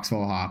entire box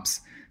full of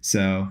hops.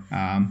 So,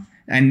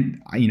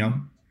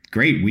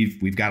 great.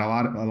 We've got a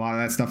lot of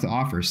that stuff to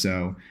offer.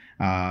 So,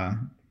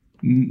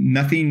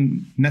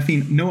 nothing,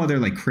 no other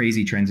like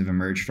crazy trends have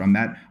emerged from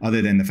that,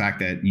 other than the fact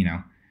that,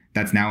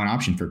 that's now an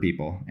option for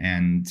people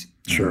and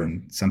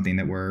something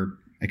that we're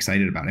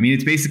excited about.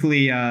 It's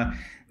basically,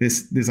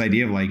 this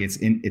idea of like, it's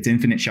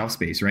infinite shelf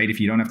space, right?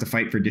 If you don't have to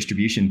fight for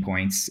distribution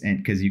points and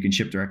because you can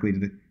ship directly to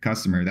the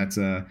customer, that's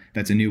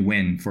a new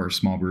win for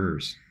small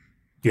brewers.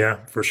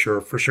 Yeah, for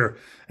sure.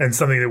 And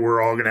something that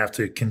we're all going to have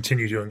to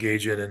continue to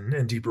engage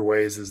in deeper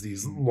ways as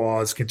these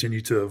laws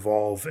continue to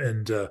evolve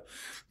and,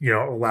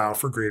 allow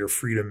for greater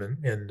freedom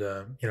and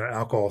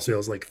alcohol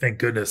sales. Like, thank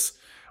goodness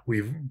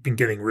we've been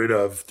getting rid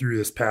of through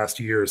this past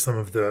year some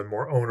of the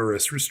more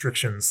onerous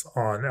restrictions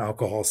on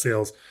alcohol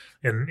sales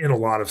in a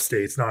lot of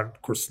states.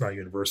 Of course, it's not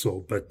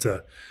universal, but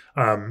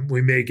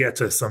we may get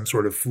to some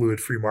sort of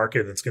fluid free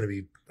market, and it's going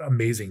to be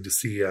amazing to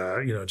see,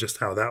 just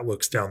how that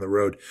looks down the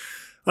road.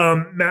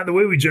 Matt, the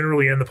way we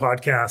generally end the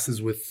podcast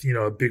is with,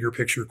 a bigger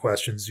picture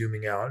question,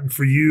 zooming out. And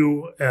for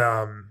you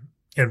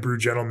and Brew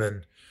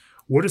Gentlemen,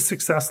 what does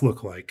success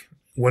look like?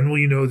 When will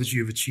you know that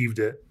you've achieved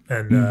it,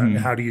 and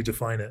how do you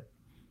define it?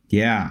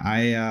 Yeah,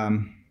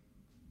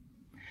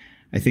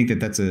 I think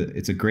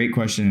it's a great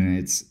question, and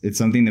it's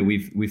something that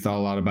we've thought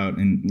a lot about,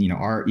 and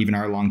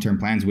our long-term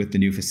plans with the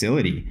new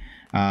facility.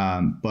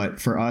 But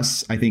for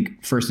us, I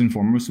think first and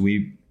foremost,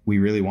 we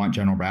really want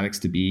General Braddock's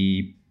to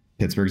be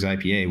Pittsburgh's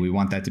IPA. We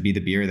want that to be the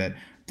beer that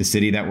the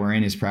city that we're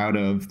in is proud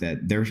of,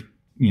 that they're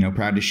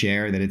proud to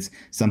share, that it's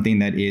something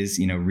that is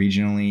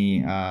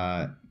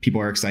regionally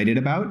people are excited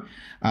about.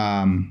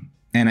 And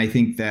I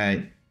think that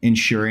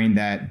ensuring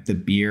that the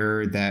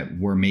beer that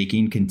we're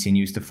making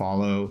continues to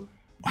follow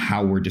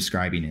how we're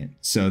describing it,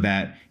 so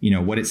that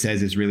what it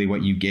says is really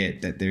what you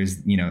get, that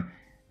there's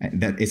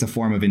that it's a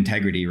form of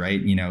integrity,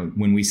 right?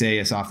 When we say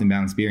a soft and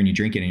balanced beer and you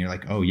drink it and you're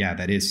like, oh yeah,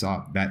 that is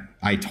soft, that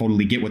I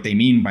totally get what they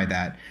mean by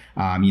that.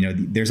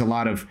 There's a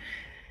lot of,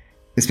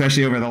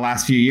 especially over the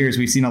last few years,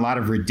 we've seen a lot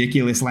of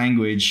ridiculous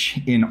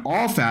language in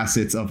all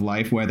facets of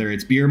life, whether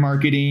it's beer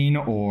marketing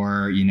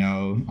or,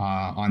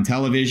 on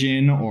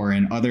television or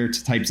in other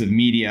types of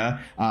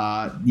media,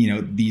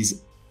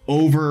 these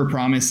over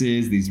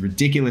promises, these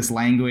ridiculous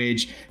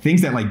language,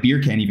 things that like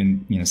beer can't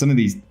even, some of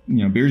these,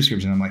 beer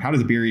descriptions, I'm like, how does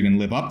a beer even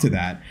live up to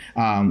that?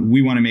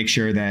 We want to make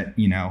sure that,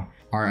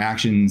 our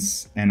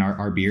actions and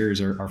our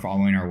beers are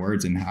following our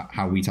words and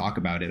how we talk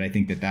about it. I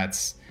think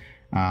that's,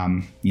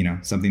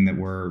 something that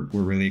we're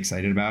really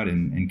excited about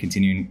and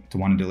continuing to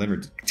want to deliver,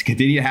 to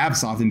continue to have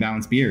soft and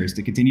balanced beers,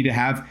 to continue to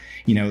have,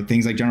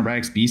 things like General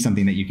Braddock's be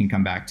something that you can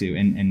come back to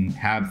and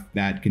have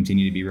that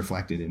continue to be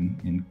reflected.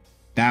 And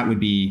that would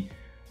be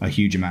a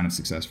huge amount of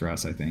success for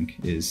us, I think,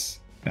 is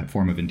that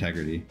form of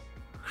integrity.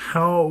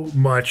 How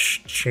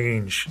much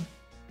change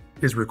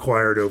is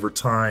required over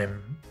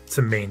time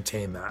to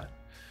maintain that?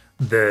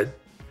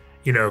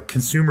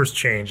 Consumers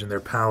change and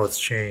their palates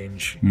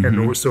change. Mm-hmm. And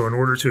also in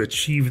order to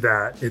achieve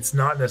that, it's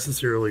not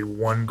necessarily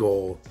one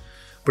goal,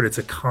 but it's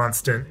a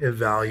constant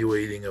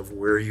evaluating of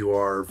where you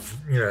are,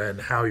 and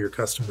how your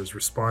customers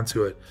respond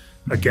to it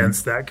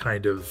against that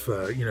kind of,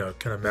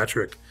 kind of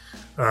metric.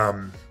 How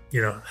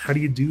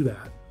do you do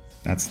that?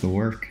 That's the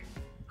work.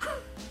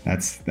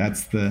 That's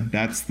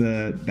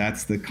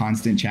the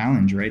constant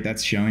challenge, right?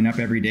 That's showing up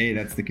every day.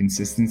 That's the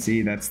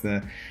consistency. I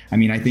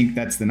think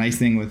that's the nice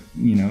thing with,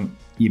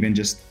 even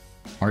just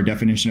our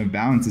definition of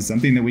balance is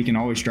something that we can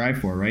always strive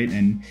for, right?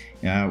 And,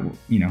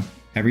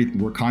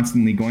 we're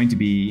constantly going to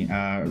be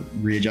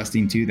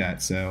readjusting to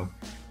that. So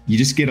you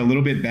just get a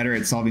little bit better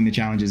at solving the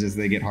challenges as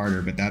they get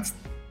harder, but that's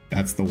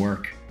the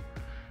work.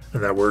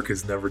 And that work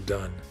is never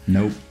done.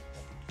 Nope.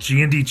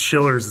 G&D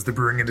Chillers is the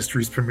brewing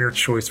industry's premier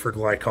choice for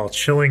glycol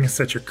chilling.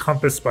 Set your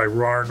compass by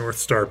Rahr North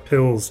Star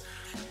Pils.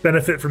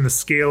 Benefit from the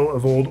scale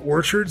of Old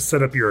Orchard.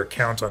 Set up your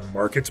account on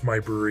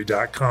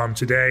marketmybrewery.com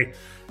today.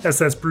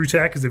 SS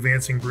Brewtech is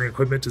advancing brewing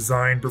equipment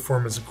design,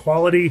 performance, and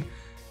quality,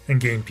 and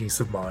gain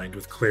peace of mind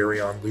with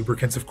Clarion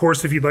lubricants. Of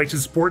course, if you'd like to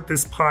support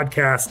this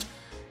podcast,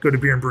 go to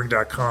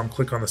beerandbrewing.com,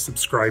 click on the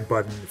subscribe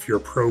button. If you're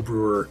a pro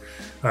brewer,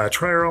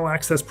 try our All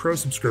Access Pro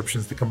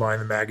subscriptions to combine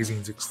the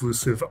magazine's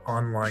exclusive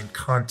online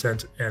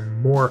content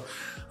and more.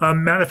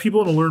 Matt, if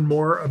people want to learn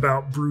more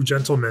about Brew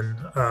Gentlemen,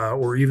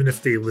 or even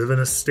if they live in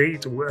a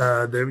state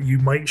that you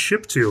might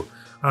ship to,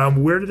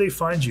 where do they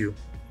find you?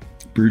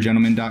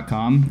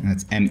 BrewGentleman.com.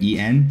 That's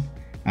MEN,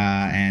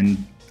 and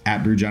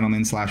at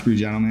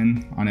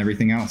BrewGentleman/BrewGentleman on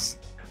everything else.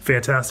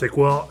 Fantastic.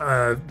 Well,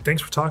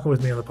 thanks for talking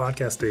with me on the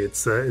podcast today.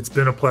 It's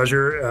been a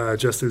pleasure.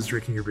 Just as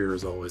drinking your beer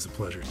is always a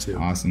pleasure too.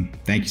 Awesome.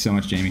 Thank you so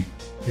much, Jamie.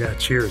 Yeah.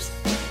 Cheers.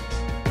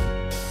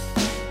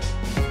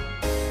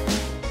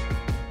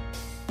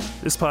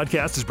 This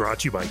podcast is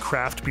brought to you by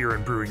Craft Beer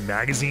and Brewing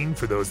Magazine,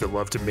 for those that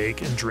love to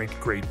make and drink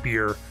great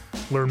beer.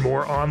 Learn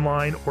more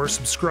online or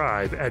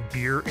subscribe at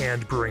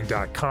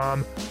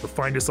beerandbrewing.com, or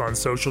find us on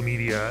social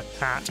media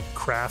at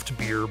Craft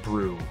Beer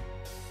Brew.